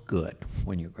look good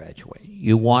when you graduate.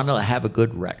 You want to have a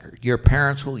good record. Your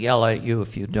parents will yell at you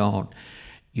if you don't.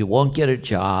 You won't get a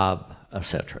job,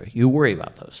 etc. You worry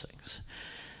about those things.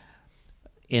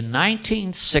 In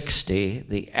 1960,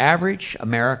 the average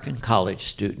American college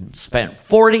student spent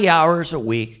 40 hours a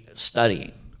week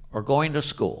studying or going to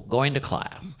school, going to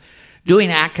class,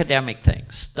 doing academic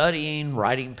things, studying,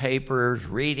 writing papers,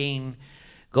 reading,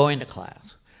 going to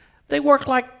class. They worked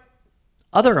like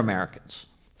other Americans,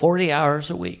 40 hours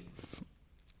a week.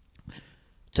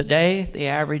 Today, the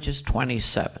average is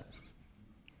 27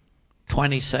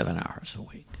 hours a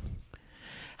week.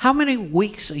 How many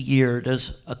weeks a year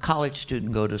does a college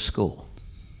student go to school?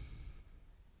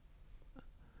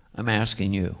 I'm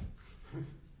asking you.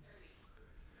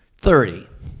 30.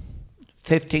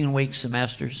 15-week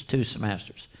semesters, 2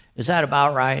 semesters. Is that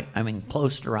about right? I mean,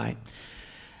 close to right.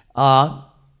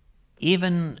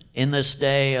 Even in this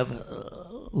day of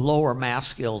lower math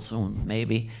skills,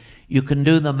 maybe, you can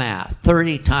do the math.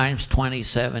 30 times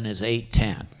 27 is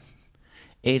 810.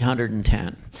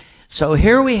 810. So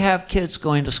here we have kids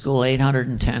going to school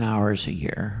 810 hours a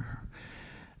year,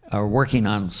 or working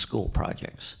on school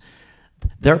projects.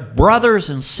 Their brothers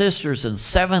and sisters in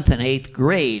 7th and 8th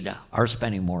grade are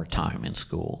spending more time in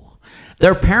school.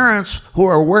 Their parents who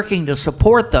are working to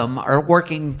support them are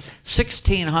working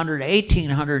 1,600,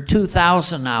 1,800,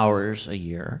 2,000 hours a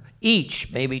year,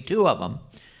 each, maybe 2 of them.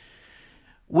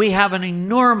 We have an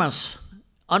enormous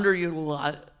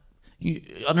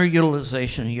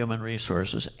underutilization of human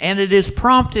resources, and it is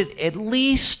prompted at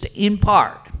least in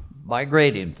part by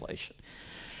grade inflation.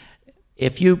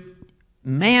 If you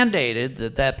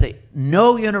mandated that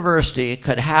no university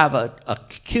could have a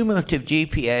cumulative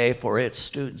GPA for its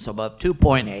students above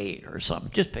 2.8 or something.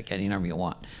 Just pick any number you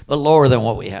want, but lower than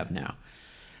what we have now.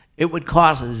 It would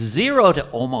cost zero to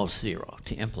almost zero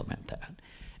to implement that,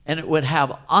 and it would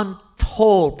have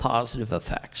untold positive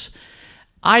effects.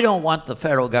 I don't want the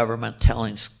federal government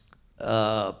telling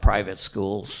private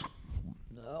schools,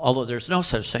 although there's no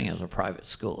such thing as a private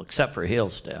school except for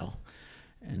Hillsdale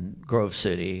and Grove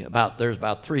City. There's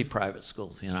about 3 private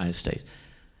schools in the United States.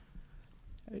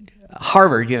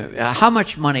 Harvard, how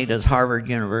much money does Harvard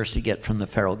University get from the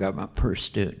federal government per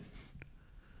student?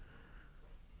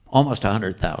 Almost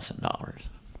 $100,000,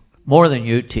 more than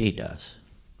UT does.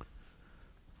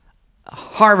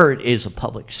 Harvard is a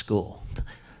public school,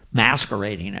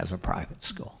 masquerading as a private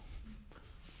school.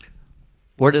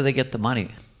 Where do they get the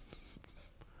money?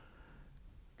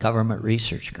 Government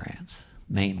research grants,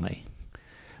 mainly,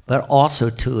 but also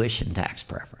tuition tax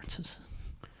preferences.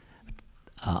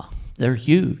 They're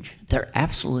huge. They're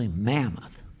absolutely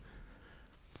mammoth.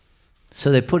 So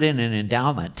they put in an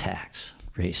endowment tax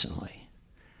recently.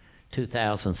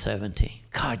 2017.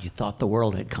 God, you thought the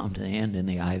world had come to the end in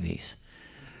the Ivies.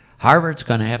 Harvard's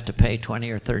going to have to pay $20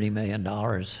 or $30 million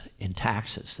in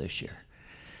taxes this year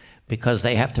because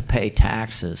they have to pay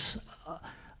taxes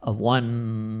of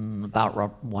about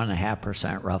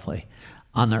 1.5% roughly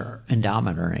on their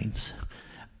endowment earnings.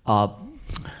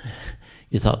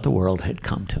 You thought the world had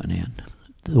come to an end.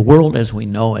 The world as we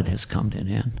know it has come to an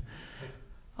end.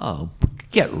 Oh,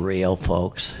 get real,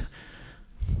 folks.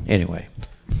 Anyway.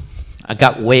 I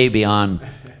got way beyond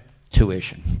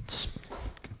tuition.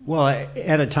 Well,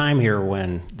 at a time here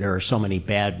when there are so many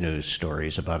bad news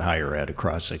stories about higher ed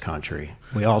across the country,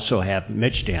 we also have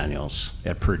Mitch Daniels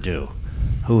at Purdue,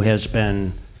 who has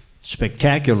been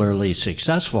spectacularly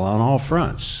successful on all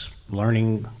fronts: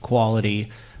 learning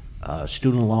quality,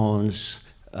 student loans,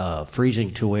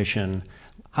 freezing tuition.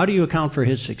 How do you account for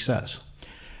his success?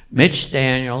 Mitch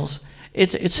Daniels.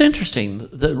 It's interesting.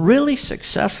 The really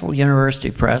successful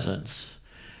university presidents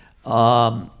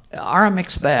are a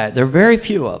mixed bag. There are very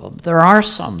few of them. There are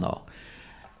some, though.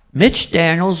 Mitch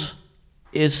Daniels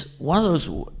is one of those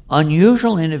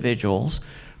unusual individuals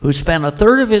who spent a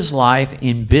third of his life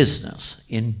in business.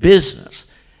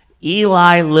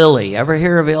 Eli Lilly. Ever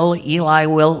hear of Eli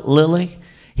Lilly?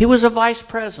 He was a vice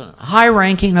president,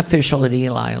 high-ranking official at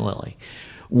Eli Lilly.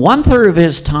 1/3 of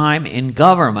his time in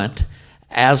government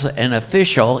as an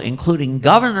official, including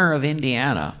governor of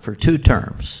Indiana for 2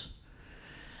 terms.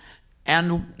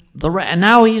 And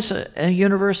now he's a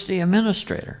university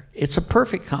administrator. It's a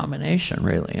perfect combination,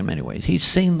 really, in many ways. He's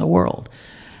seen the world.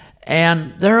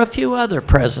 And there are a few other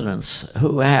presidents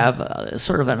who have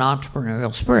sort of an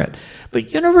entrepreneurial spirit.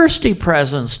 But university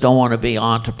presidents don't want to be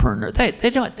entrepreneurs.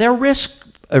 They're risk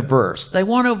averse. They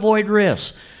want to avoid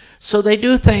risks. So they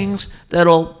do things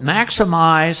that'll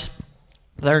maximize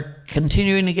their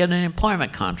continuing to get an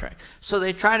employment contract. So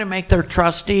they try to make their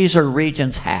trustees or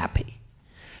regents happy.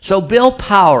 So Bill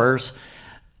Powers,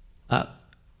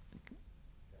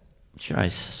 should I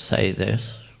say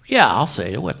this? Yeah, I'll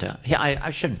say it.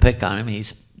 I shouldn't pick on him.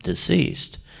 He's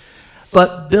deceased.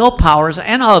 But Bill Powers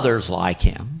and others like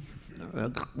him,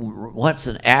 what's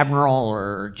an admiral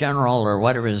or general or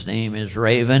whatever his name is,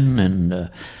 Raven, and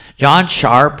John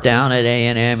Sharp down at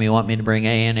A&M. You want me to bring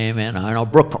A&M in? I know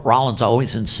Brooke Rollins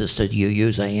always insisted you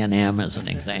use A&M as an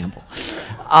example.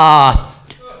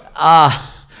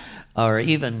 Or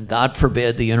even, God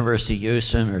forbid, the University of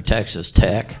Houston or Texas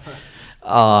Tech,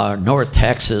 North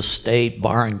Texas State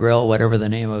Bar and Grill, whatever the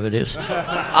name of it is.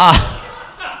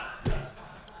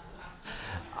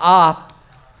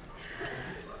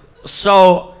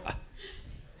 So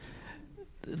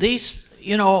these,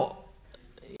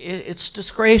 it's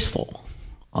disgraceful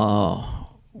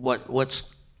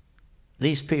what's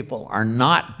these people are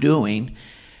not doing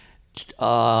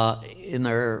in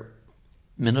their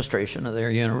administration of their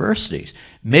universities.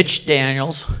 Mitch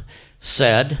Daniels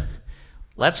said,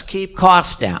 let's keep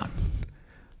costs down.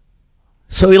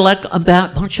 So he let a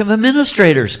bunch of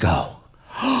administrators go.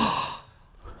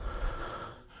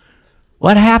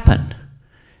 What happened?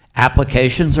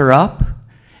 Applications are up,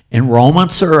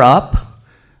 enrollments are up,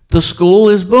 the school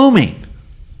is booming.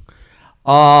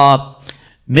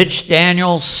 Mitch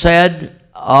Daniels said,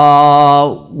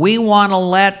 we want to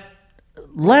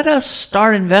let us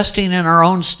start investing in our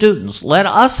own students. Let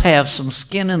us have some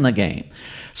skin in the game.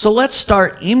 So let's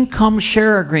start income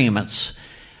share agreements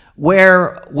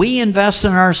where we invest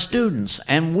in our students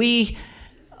and we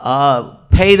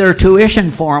pay their tuition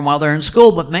for them while they're in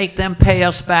school, but make them pay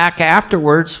us back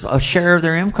afterwards a share of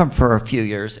their income for a few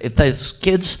years. If those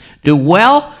kids do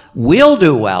well, we'll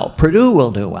do well. Purdue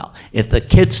will do well. If the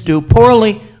kids do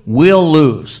poorly, we'll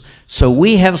lose. So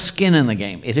we have skin in the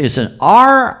game. It is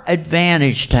our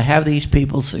advantage to have these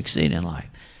people succeed in life.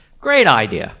 Great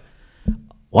idea.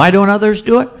 Why don't others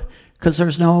do it? Because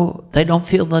they don't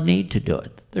feel the need to do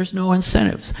it. There's no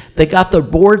incentives. They got their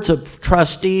boards of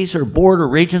trustees or board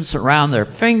of regents around their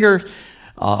fingers.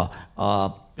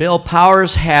 Bill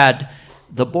Powers had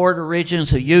the board of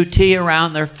regents of UT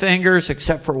around their fingers,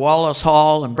 except for Wallace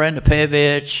Hall and Brenda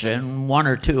Pavich and one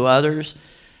or two others.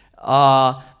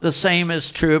 The same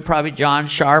is true, probably John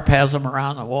Sharp has them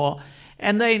around the wall.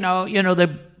 And they know, they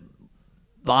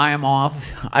buy them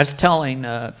off. I was telling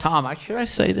Tom, should I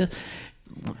say this?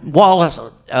 Wallace,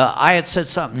 I had said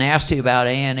something nasty about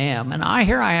A&M, and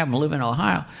here I am living in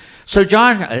Ohio. So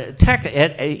John, at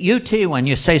UT, when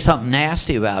you say something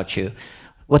nasty about you,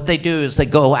 what they do is they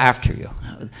go after you.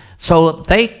 So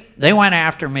they went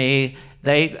after me.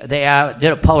 They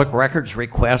did a public records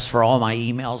request for all my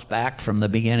emails back from the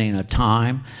beginning of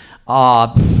time.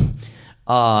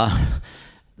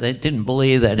 They didn't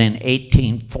believe that in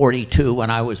 1842,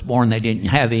 when I was born, they didn't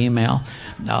have email.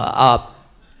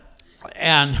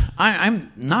 And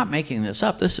I'm not making this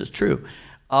up. This is true.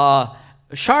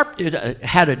 Sharp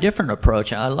had a different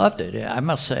approach. I loved it, I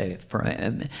must say.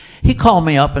 He called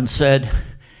me up and said,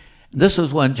 this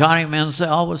was when Johnny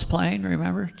Manziel was playing,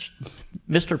 remember?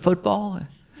 Mr. Football.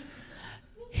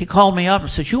 He called me up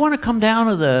and said, you want to come down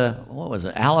to the,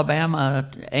 Alabama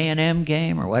A&M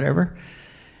game or whatever?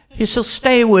 He said,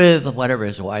 stay with whatever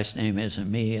his wife's name is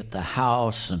and me at the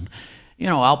house, and,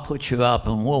 I'll put you up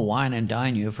and we'll wine and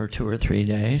dine you for 2 or 3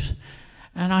 days.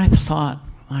 And I thought,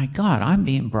 my God, I'm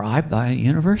being bribed by a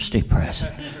university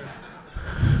president.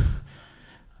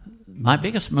 My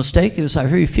biggest mistake is I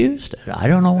refused it. I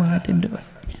don't know why I didn't do it.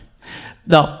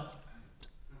 No,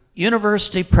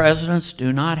 university presidents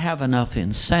do not have enough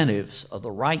incentives of the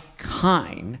right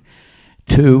kind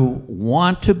to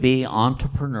want to be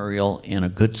entrepreneurial in a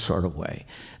good sort of way.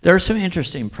 There are some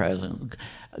interesting presidents.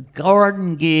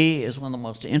 Gordon Gee is one of the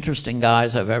most interesting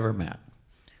guys I've ever met.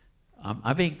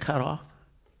 I'm being cut off?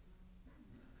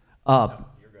 You're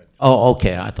good. Oh,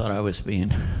 okay. I thought I was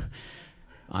being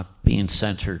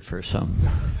censored for something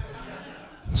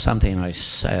I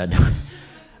said.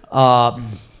 By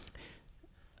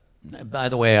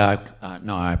the way,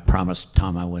 no, I promised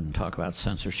Tom I wouldn't talk about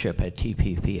censorship at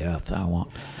TPPF. I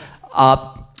won't.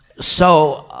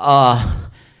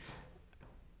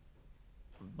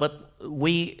 But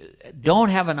we don't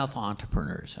have enough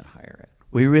entrepreneurs in higher ed.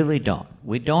 We really don't.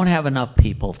 We don't have enough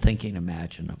people thinking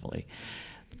imaginatively.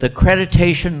 The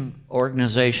accreditation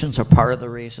organizations are part of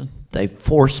the reason. They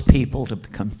force people to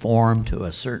conform to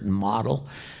a certain model.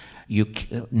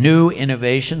 New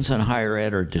innovations in higher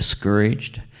ed are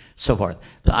discouraged, so forth.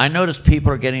 I notice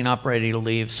people are getting up ready to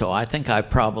leave, so I think I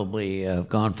probably have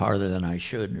gone farther than I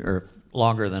should, or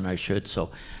longer than I should,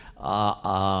 so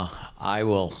I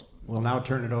will... We'll now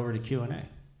turn it over to Q&A.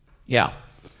 Yeah.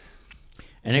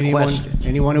 Any questions?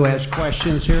 Anyone who has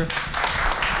questions here?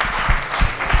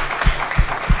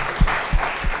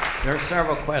 There are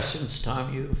several questions,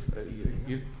 Tom. You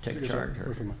take charge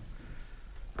here.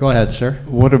 Go ahead, sir.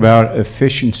 What about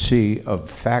efficiency of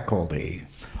faculty?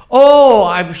 Oh,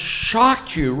 I'm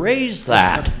shocked you raised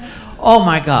that. Oh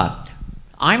my God.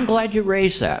 I'm glad you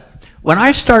raised that. When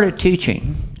I started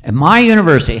teaching at my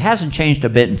university, it hasn't changed a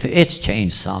bit. It's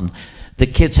changed some. The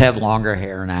kids have longer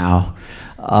hair now.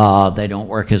 They don't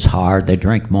work as hard. They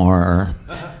drink more.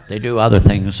 They do other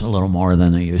things a little more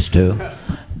than they used to.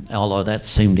 Although that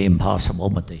seemed impossible,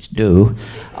 but they do.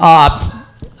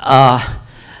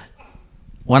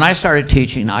 When I started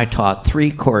teaching, I taught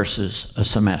 3 courses a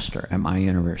semester at my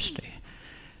university.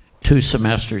 2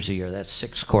 semesters a year, that's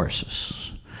 6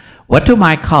 courses. What do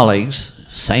my colleagues,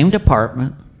 same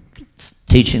department,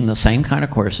 teaching the same kind of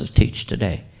courses, teach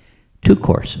today? 2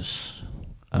 courses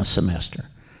a semester,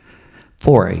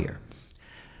 4 a year.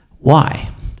 Why?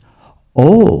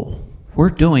 Oh, we're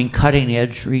doing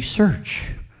cutting-edge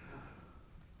research.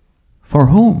 For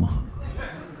whom?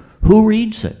 Who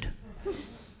reads it?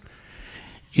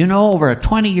 You know, over a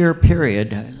 20-year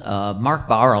period, Mark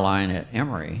Bauerlein at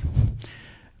Emory,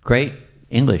 great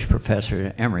English professor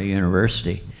at Emory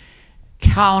University,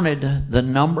 counted the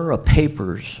number of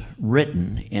papers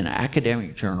written in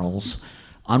academic journals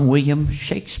on William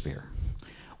Shakespeare.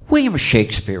 William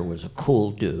Shakespeare was a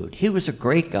cool dude. He was a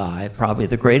great guy, probably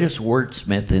the greatest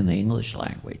wordsmith in the English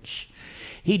language.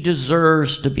 He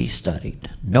deserves to be studied,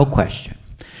 no question.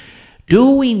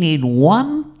 Do we need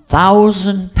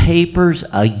 1,000 papers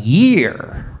a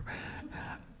year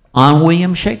on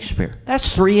William Shakespeare.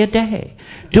 That's 3 a day.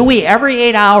 Do we every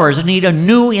 8 hours need a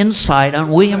new insight on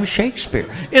William Shakespeare?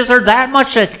 Is there that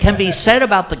much that can be said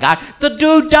about the guy? The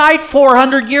dude died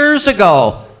 400 years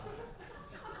ago.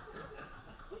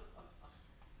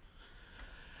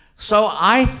 So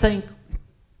I think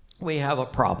we have a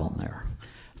problem there.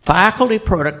 Faculty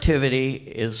productivity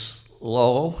is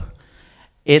low.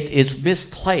 It's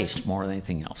misplaced more than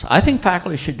anything else. I think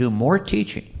faculty should do more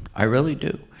teaching. I really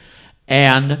do.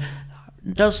 And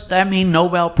does that mean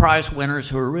Nobel Prize winners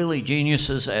who are really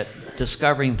geniuses at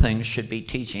discovering things should be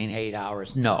teaching 8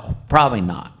 hours? No, probably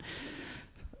not.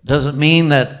 Does it mean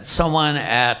that someone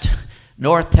at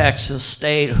North Texas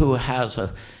State who has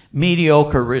a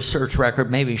mediocre research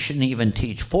record maybe shouldn't even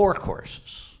teach 4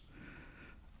 courses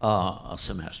a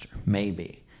semester?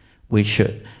 Maybe. We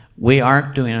should. We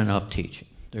aren't doing enough teaching.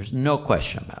 There's no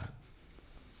question about it.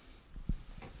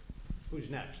 Who's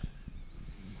next?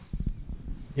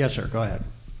 Yes, sir, go ahead.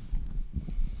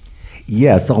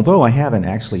 Yes, although I haven't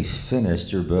actually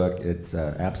finished your book, it's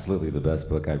absolutely the best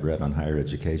book I've read on higher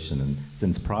education and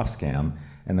since Prof Scam,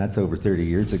 and that's over 30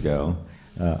 years ago.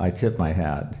 I tip my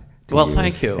hat to Well, you.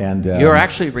 thank you. And, you're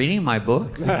actually reading my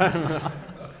book?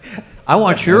 I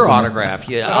want your autograph.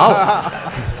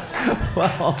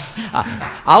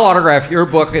 I'll autograph your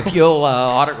book if you'll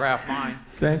autograph mine.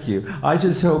 Thank you. I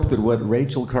just hope that what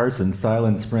Rachel Carson's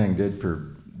Silent Spring did for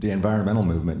the environmental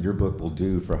movement, your book will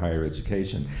do for higher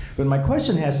education. But my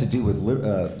question has to do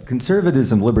with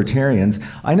conservatives and libertarians.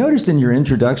 I noticed in your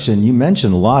introduction you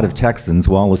mentioned a lot of Texans: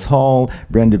 Wallace Hall,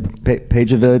 Brenda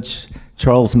Pagevich,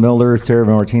 Charles Miller, Sarah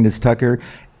Martinez Tucker.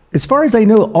 As far as I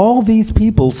know, all these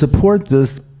people support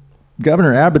this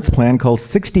Governor Abbott's plan called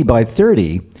 60 by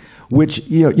 30, which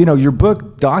your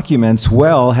book documents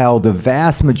well how the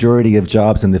vast majority of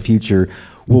jobs in the future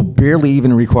will barely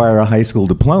even require a high school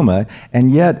diploma,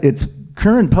 and yet its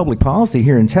current public policy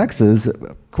here in Texas,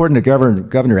 according to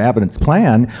Governor Abbott's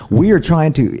plan, we are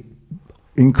trying to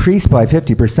increase by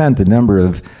 50% the number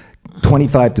of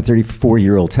 25 to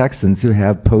 34-year-old Texans who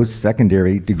have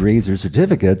post-secondary degrees or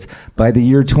certificates by the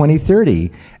year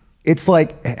 2030. It's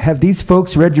like, have these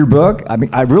folks read your book? I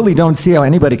mean, I really don't see how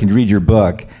anybody can read your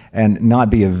book and not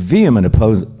be a vehement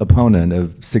opponent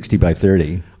of 60 by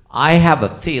 30. I have a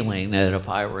feeling that if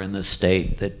I were in the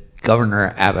state, that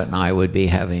Governor Abbott and I would be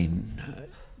having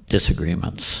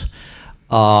disagreements.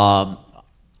 Brenda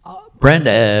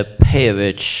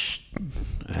Payevich,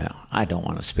 I don't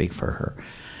want to speak for her,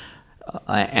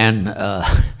 and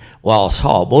Wallace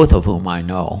Hall, both of whom I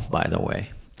know, by the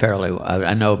way, fairly well.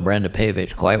 I know Brenda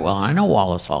Payevich quite well, and I know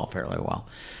Wallace Hall fairly well.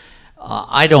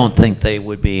 I don't think they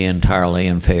would be entirely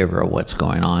in favor of what's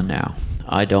going on now.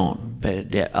 I don't.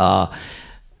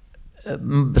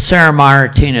 Sarah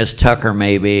Martinez Tucker,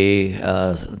 maybe,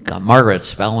 Margaret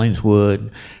Spellings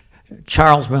would,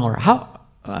 Charles Miller.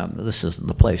 This isn't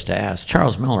the place to ask.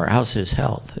 Charles Miller, how's his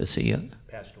health? Is he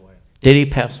Passed away. Did he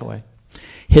pass away?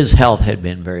 His health had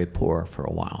been very poor for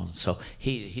a while, so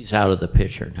he's out of the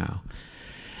picture now.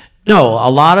 No, a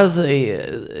lot of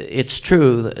it's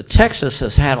true. Texas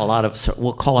has had a lot of,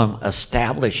 we'll call them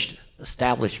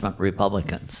establishment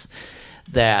Republicans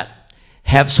that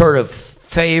have sort of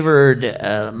favored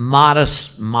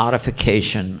modest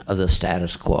modification of the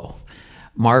status quo.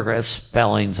 Margaret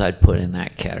Spellings I'd put in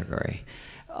that category.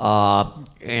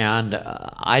 And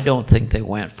I don't think they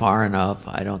went far enough.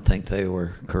 I don't think they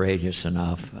were courageous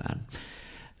enough. And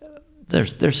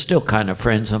they're still kind of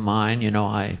friends of mine. You know,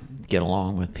 I get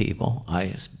along with people.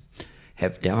 I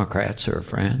have Democrats who are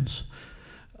friends.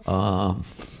 You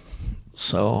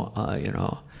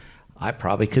know, I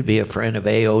probably could be a friend of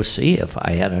AOC if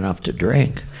I had enough to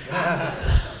drink.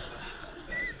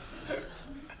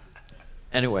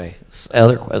 Anyway,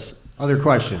 other questions? Other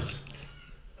questions?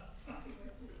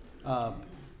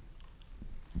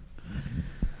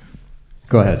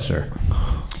 Go ahead, sir.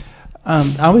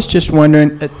 I was just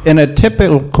wondering, in a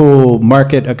typical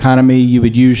market economy, you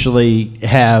would usually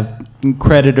have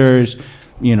creditors,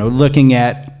 you know, looking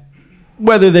at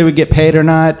whether they would get paid or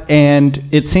not, and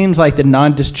it seems like the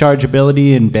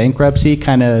non-dischargeability in bankruptcy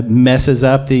kind of messes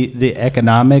up the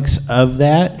economics of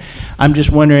that. I'm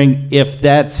just wondering if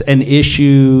that's an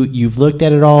issue you've looked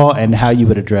at all and how you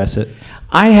would address it.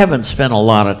 I haven't spent a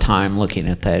lot of time looking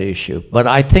at that issue, but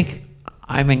I think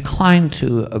I'm inclined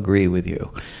to agree with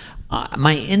you.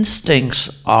 My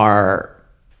instincts are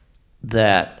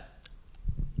that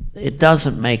it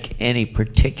doesn't make any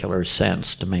particular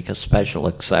sense to make a special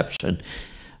exception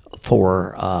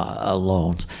for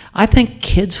loans. I think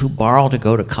kids who borrow to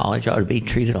go to college ought to be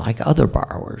treated like other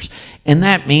borrowers. And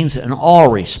that means in all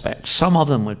respects. Some of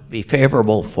them would be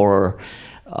favorable for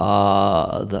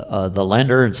the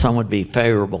lender, and some would be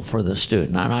favorable for the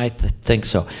student, and I think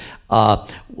so.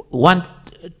 One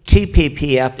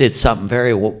TPPF did something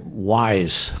very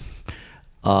wise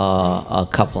a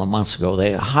couple of months ago.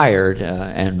 They hired,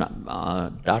 and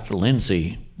Dr.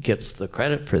 Lindsay gets the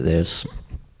credit for this,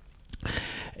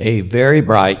 a very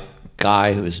bright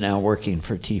guy who is now working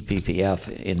for TPPF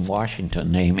in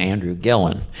Washington named Andrew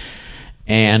Gillen.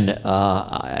 And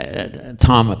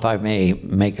Tom, if I may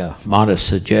make a modest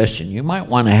suggestion, you might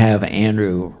want to have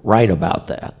Andrew write about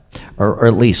that, or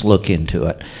at least look into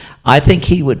it. I think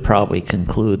he would probably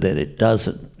conclude that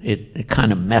it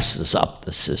kind of messes up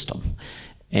the system.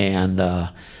 And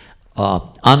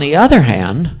on the other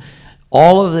hand,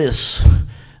 all of this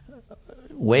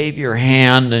wave your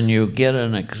hand and you get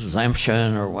an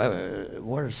exemption, or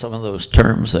what are some of those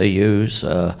terms they use?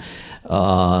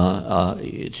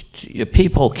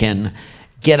 People can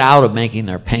get out of making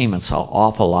their payments an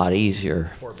awful lot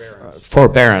easier.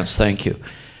 Forbearance, thank you.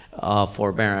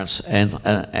 Forbearance, and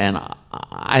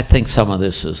I think some of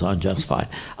this is unjustified.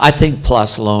 I think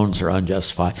plus loans are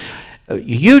unjustified. A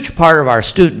huge part of our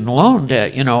student loan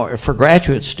debt, for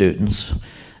graduate students,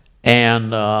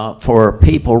 and for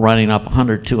people running up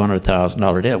 $100,000,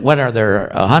 $200,000 debt. What are there?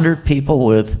 100 people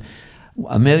with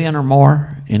 $1 million or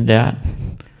more in debt?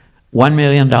 $1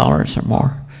 million or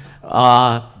more?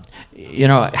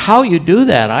 How you do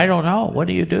that, I don't know. What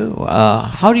do you do?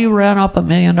 How do you run up $1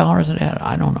 million in debt?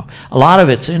 I don't know. A lot of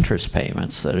it's interest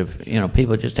payments that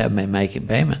people just haven't been making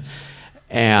payments.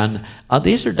 And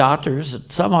these are doctors.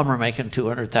 Some of them are making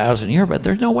 $200,000 a year, but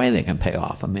there's no way they can pay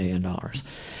off $1 million.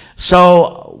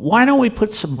 So why don't we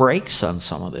put some brakes on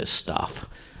some of this stuff?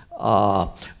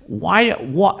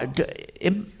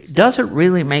 Does it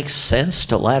really make sense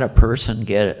to let a person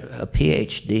get a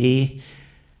PhD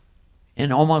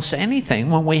in almost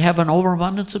anything when we have an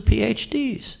overabundance of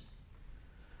PhDs?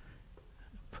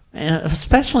 And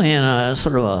especially in a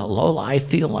sort of a low-life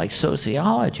field like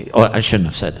sociology. Oh, I shouldn't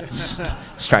have said that.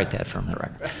 Strike that from the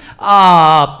record.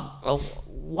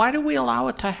 Why do we allow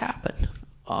it to happen?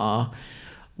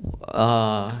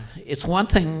 It's one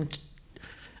thing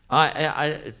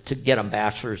to get a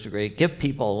bachelor's degree, give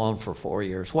people a loan for 4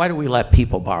 years. Why do we let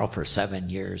people borrow for 7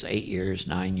 years, 8 years,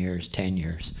 9 years, 10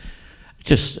 years?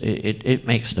 It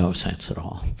makes no sense at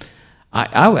all.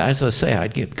 As I say,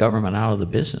 I'd get government out of the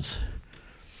business.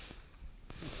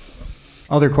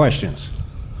 Other questions?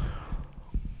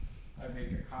 I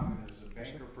make a comment as a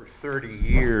banker for 30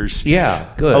 years.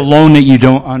 Yeah, good. A loan that you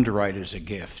don't underwrite is a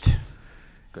gift.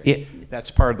 Yeah.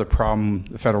 That's part of the problem,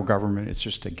 the federal government, it's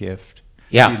just a gift.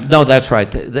 Yeah, no, that's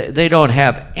right. They don't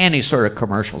have any sort of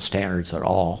commercial standards at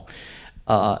all.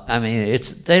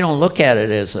 They don't look at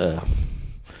it as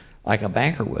like a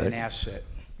banker would. An asset.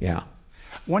 Yeah.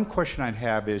 One question I'd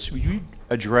have is, would you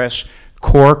address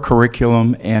core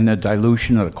curriculum and the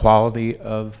dilution of the quality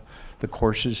of the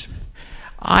courses?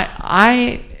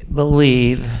 I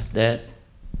believe that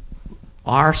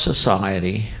our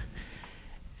society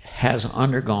has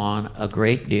undergone a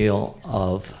great deal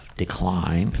of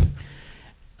decline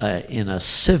in a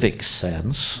civic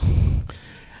sense,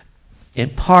 in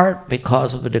part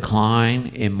because of a decline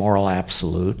in moral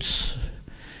absolutes,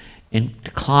 in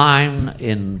decline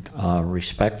in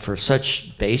respect for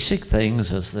such basic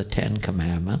things as the Ten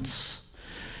Commandments,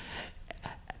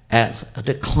 as a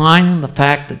decline in the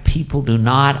fact that people do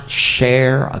not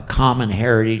share a common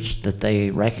heritage that they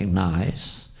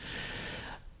recognize,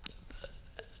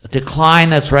 a decline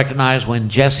that's recognized when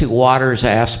Jesse Waters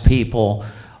asked people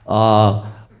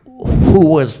who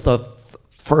was the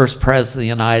first president of the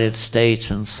United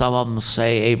States, and some of them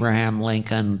say Abraham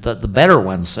Lincoln. The better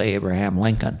ones say Abraham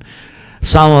Lincoln.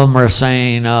 Some of them are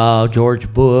saying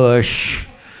George Bush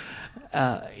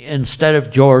instead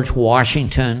of George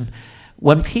Washington.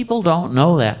 When people don't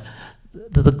know that,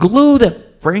 the glue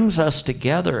that brings us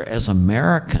together as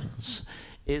Americans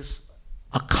is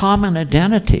a common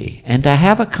identity. And to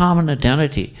have a common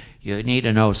identity, you need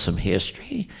to know some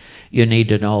history. You need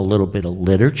to know a little bit of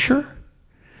literature.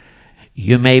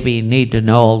 You maybe need to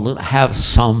know, have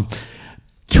some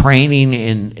training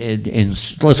in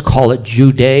let's call it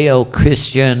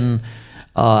Judeo-Christian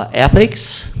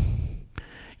ethics.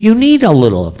 You need a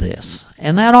little of this,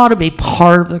 and that ought to be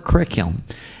part of the curriculum.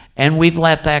 And we've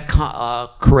let that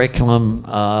curriculum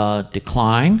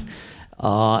decline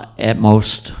at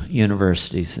most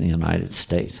universities in the United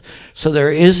States. So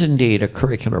there is indeed a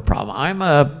curricular problem. I'm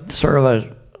a sort of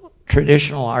a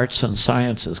traditional arts and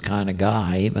sciences kind of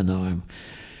guy, even though I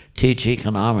teach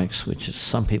economics, which is,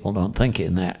 some people don't think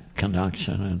in that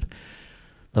conjunction.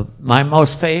 And my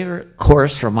most favorite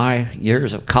course from my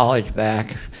years of college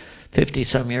back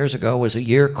 50-some years ago was a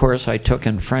year course I took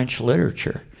in French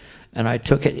literature. And I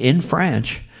took it in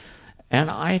French. And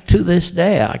I, to this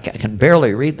day, I can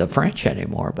barely read the French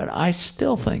anymore, but I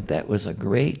still think that was a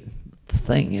great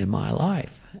thing in my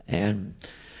life. And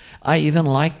I even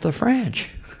like the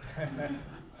French,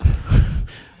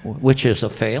 which is a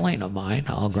failing of mine,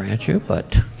 I'll grant you,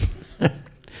 but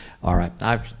all right,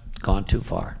 I've gone too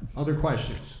far. Other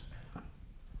questions?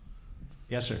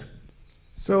 Yes, sir.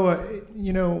 So,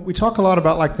 you know, we talk a lot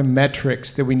about like the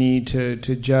metrics that we need to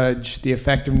judge the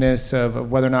effectiveness of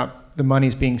whether or not the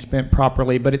money's being spent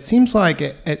properly, but it seems like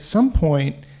at some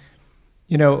point,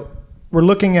 you know, we're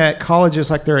looking at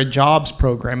colleges like they're a jobs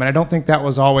program, and I don't think that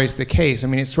was always the case. I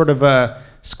mean, it's sort of a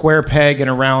square peg in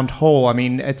a round hole. I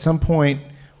mean, at some point,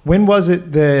 when was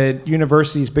it that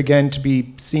universities began to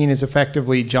be seen as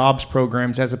effectively jobs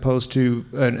programs as opposed to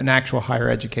an actual higher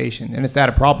education? And is that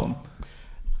a problem?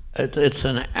 It's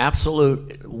an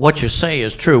absolute, what you say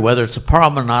is true. Whether it's a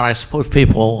problem or not, I suppose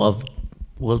people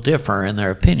will differ in their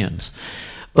opinions.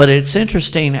 But it's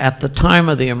interesting, at the time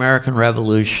of the American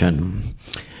Revolution,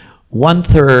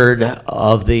 1/3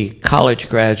 of the college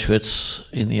graduates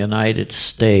in the United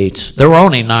States, there were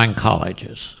only 9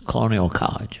 colleges, colonial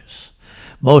colleges.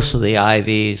 Most of the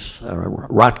Ivies,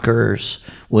 Rutgers,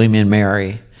 William and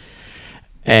Mary,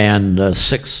 and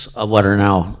 6 of what are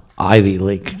now Ivy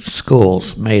League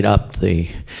schools made up the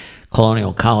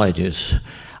colonial colleges.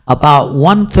 About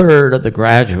 1/3 of the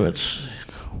graduates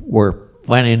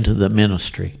went into the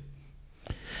ministry.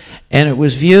 And it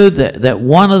was viewed that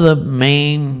one of the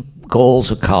main goals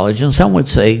of college, and some would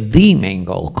say the main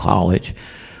goal of college,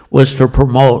 was to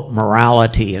promote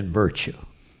morality and virtue.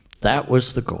 That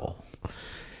was the goal.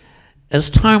 As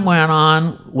time went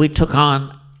on, we took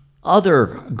on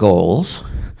other goals,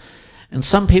 and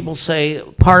some people say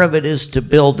part of it is to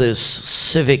build this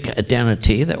civic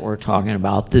identity that we're talking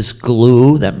about, this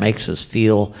glue that makes us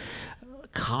feel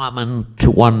common to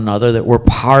one another, that we're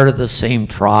part of the same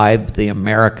tribe, the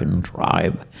American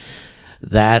tribe.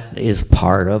 That is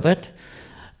part of it.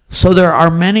 So there are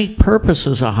many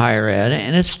purposes of higher ed,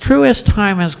 and it's true as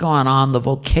time has gone on, the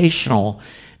vocational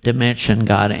dimension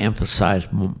got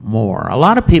emphasized more. A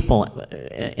lot of people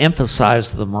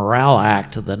emphasize the Morale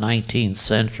Act of the 19th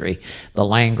century, the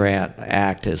Land-Grant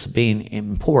Act, as being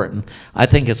important. I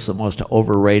think it's the most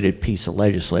overrated piece of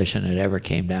legislation that ever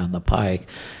came down the pike.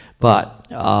 But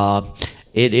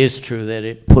it is true that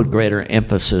it put greater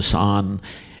emphasis on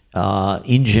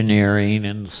engineering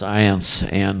and science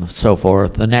and so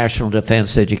forth. The National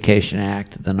Defense Education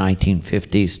Act of the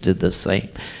 1950s did the same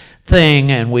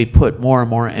thing, and we put more and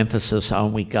more emphasis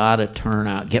on we got to turn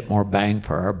out, get more bang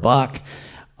for our buck.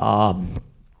 That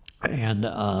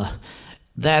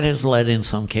has led in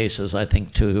some cases, I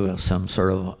think, to some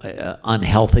sort of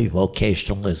unhealthy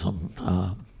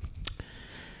vocationalism.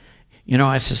 You know,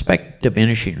 I suspect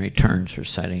diminishing returns are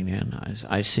setting in.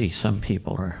 I see some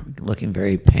people are looking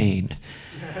very pained.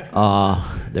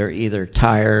 They're either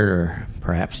tired or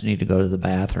perhaps need to go to the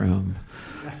bathroom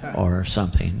or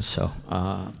something. So,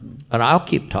 but I'll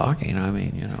keep talking. I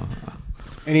mean, you know.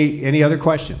 Any other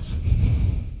questions?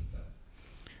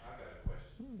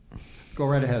 Go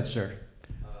right ahead, sir.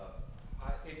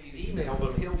 If you email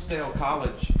them, Hillsdale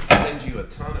College sends you a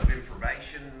ton of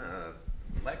information,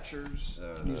 lectures.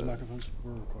 Use the microphones.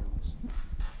 We're recording this.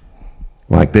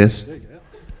 Like this? There you go.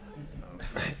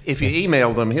 If you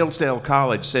email them, Hillsdale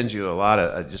College sends you a lot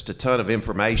of, just a ton of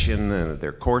information,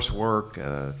 their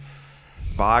coursework,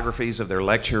 biographies of their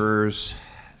lecturers,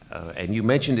 and you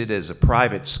mentioned it as a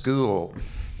private school.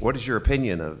 What is your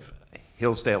opinion of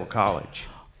Hillsdale College?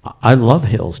 I love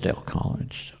Hillsdale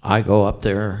College. I go up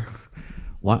there,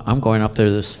 I'm going up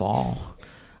there this fall.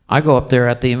 I go up there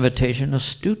at the invitation of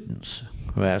students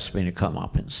who asked me to come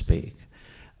up and speak.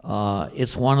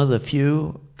 It's one of the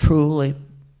few truly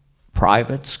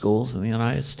private schools in the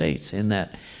United States in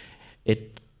that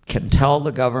it can tell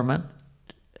the government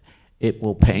it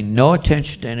will pay no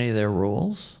attention to any of their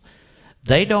rules.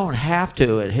 They don't have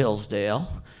to, at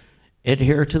Hillsdale,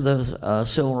 adhere to the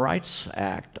Civil Rights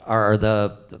Act or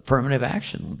the affirmative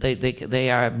action. They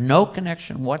have no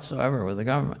connection whatsoever with the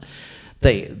government.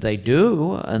 They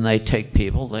do, and they take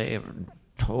people. They are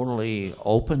totally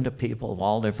open to people of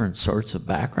all different sorts of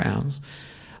backgrounds.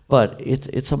 But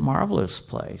it's a marvelous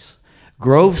place.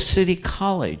 Grove City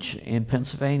College in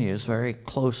Pennsylvania is very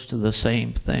close to the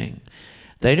same thing.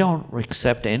 They don't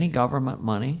accept any government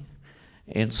money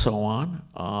and so on.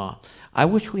 I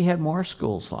wish we had more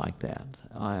schools like that.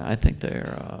 I think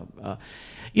they're,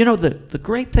 you know, the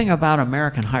great thing about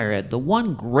American higher ed, the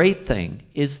one great thing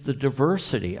is the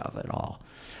diversity of it all.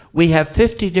 We have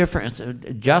 50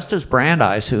 different, Justice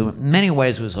Brandeis, who in many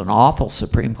ways was an awful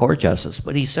Supreme Court justice,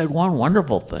 but he said one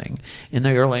wonderful thing in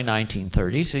the early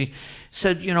 1930s. He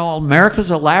said, you know, America's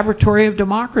a laboratory of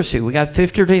democracy. We got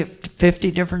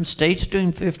 50 different states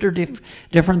doing 50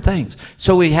 different things.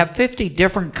 So we have 50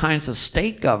 different kinds of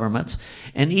state governments,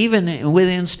 and even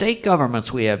within state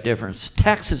governments we have difference.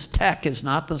 Texas Tech is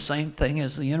not the same thing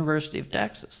as the University of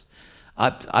Texas.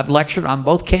 I've lectured on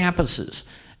both campuses.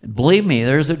 Believe me,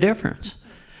 there's a difference.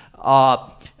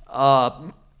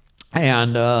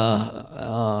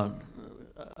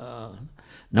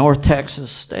 North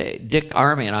Texas State, Dick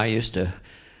Armey and I used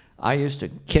to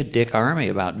kid Dick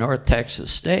Armey about North Texas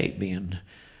State being,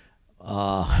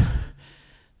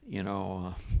 you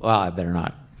know, well, I better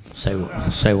not say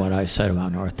what I said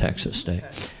about North Texas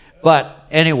State. But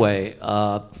anyway,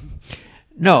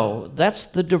 no, that's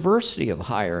the diversity of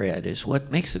higher ed is what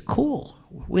makes it cool.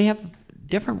 We have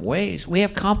different ways. We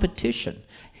have competition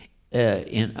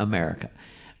in America.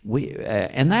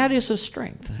 And that is a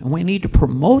strength, and we need to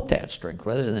promote that strength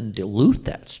rather than dilute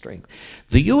that strength.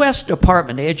 The U.S.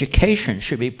 Department of Education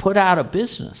should be put out of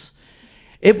business.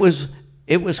 It was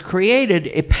created,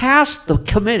 it passed the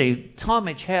committee,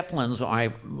 Tommy Heflin's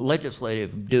my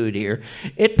legislative dude here,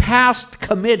 it passed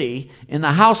committee in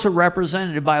the House of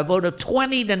Representatives by a vote of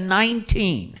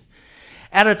 20-19.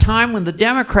 At a time when the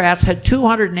Democrats had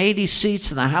 280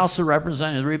 seats in the House of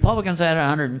Representatives, the Republicans had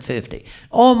 150,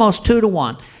 almost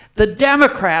 2-1. The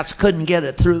Democrats couldn't get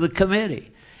it through the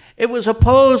committee. It was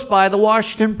opposed by the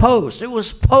Washington Post. It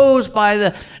was opposed by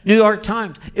the New York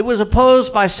Times. It was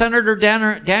opposed by Senator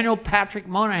Daniel Patrick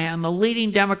Moynihan, the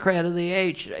leading Democrat of the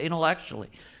age intellectually.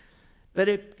 But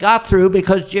it got through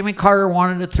because Jimmy Carter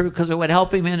wanted it through because it would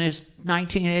help him in his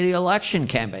 1980 election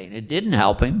campaign. It didn't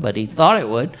help him, but he thought it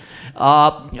would,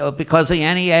 because the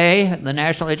NEA, the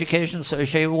National Education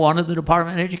Association, wanted the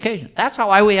Department of Education. That's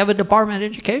why we have a Department of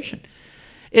Education.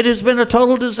 It has been a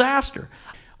total disaster.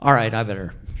 All right, I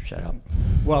better shut up.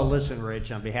 Well, listen,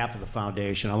 Rich, on behalf of the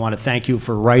foundation, I want to thank you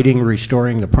for writing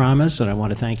Restoring the Promise, and I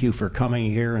want to thank you for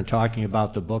coming here and talking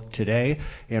about the book today.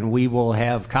 And we will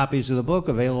have copies of the book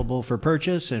available for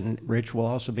purchase, and Rich will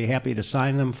also be happy to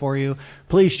sign them for you.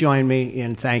 Please join me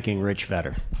in thanking Rich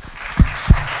Vedder.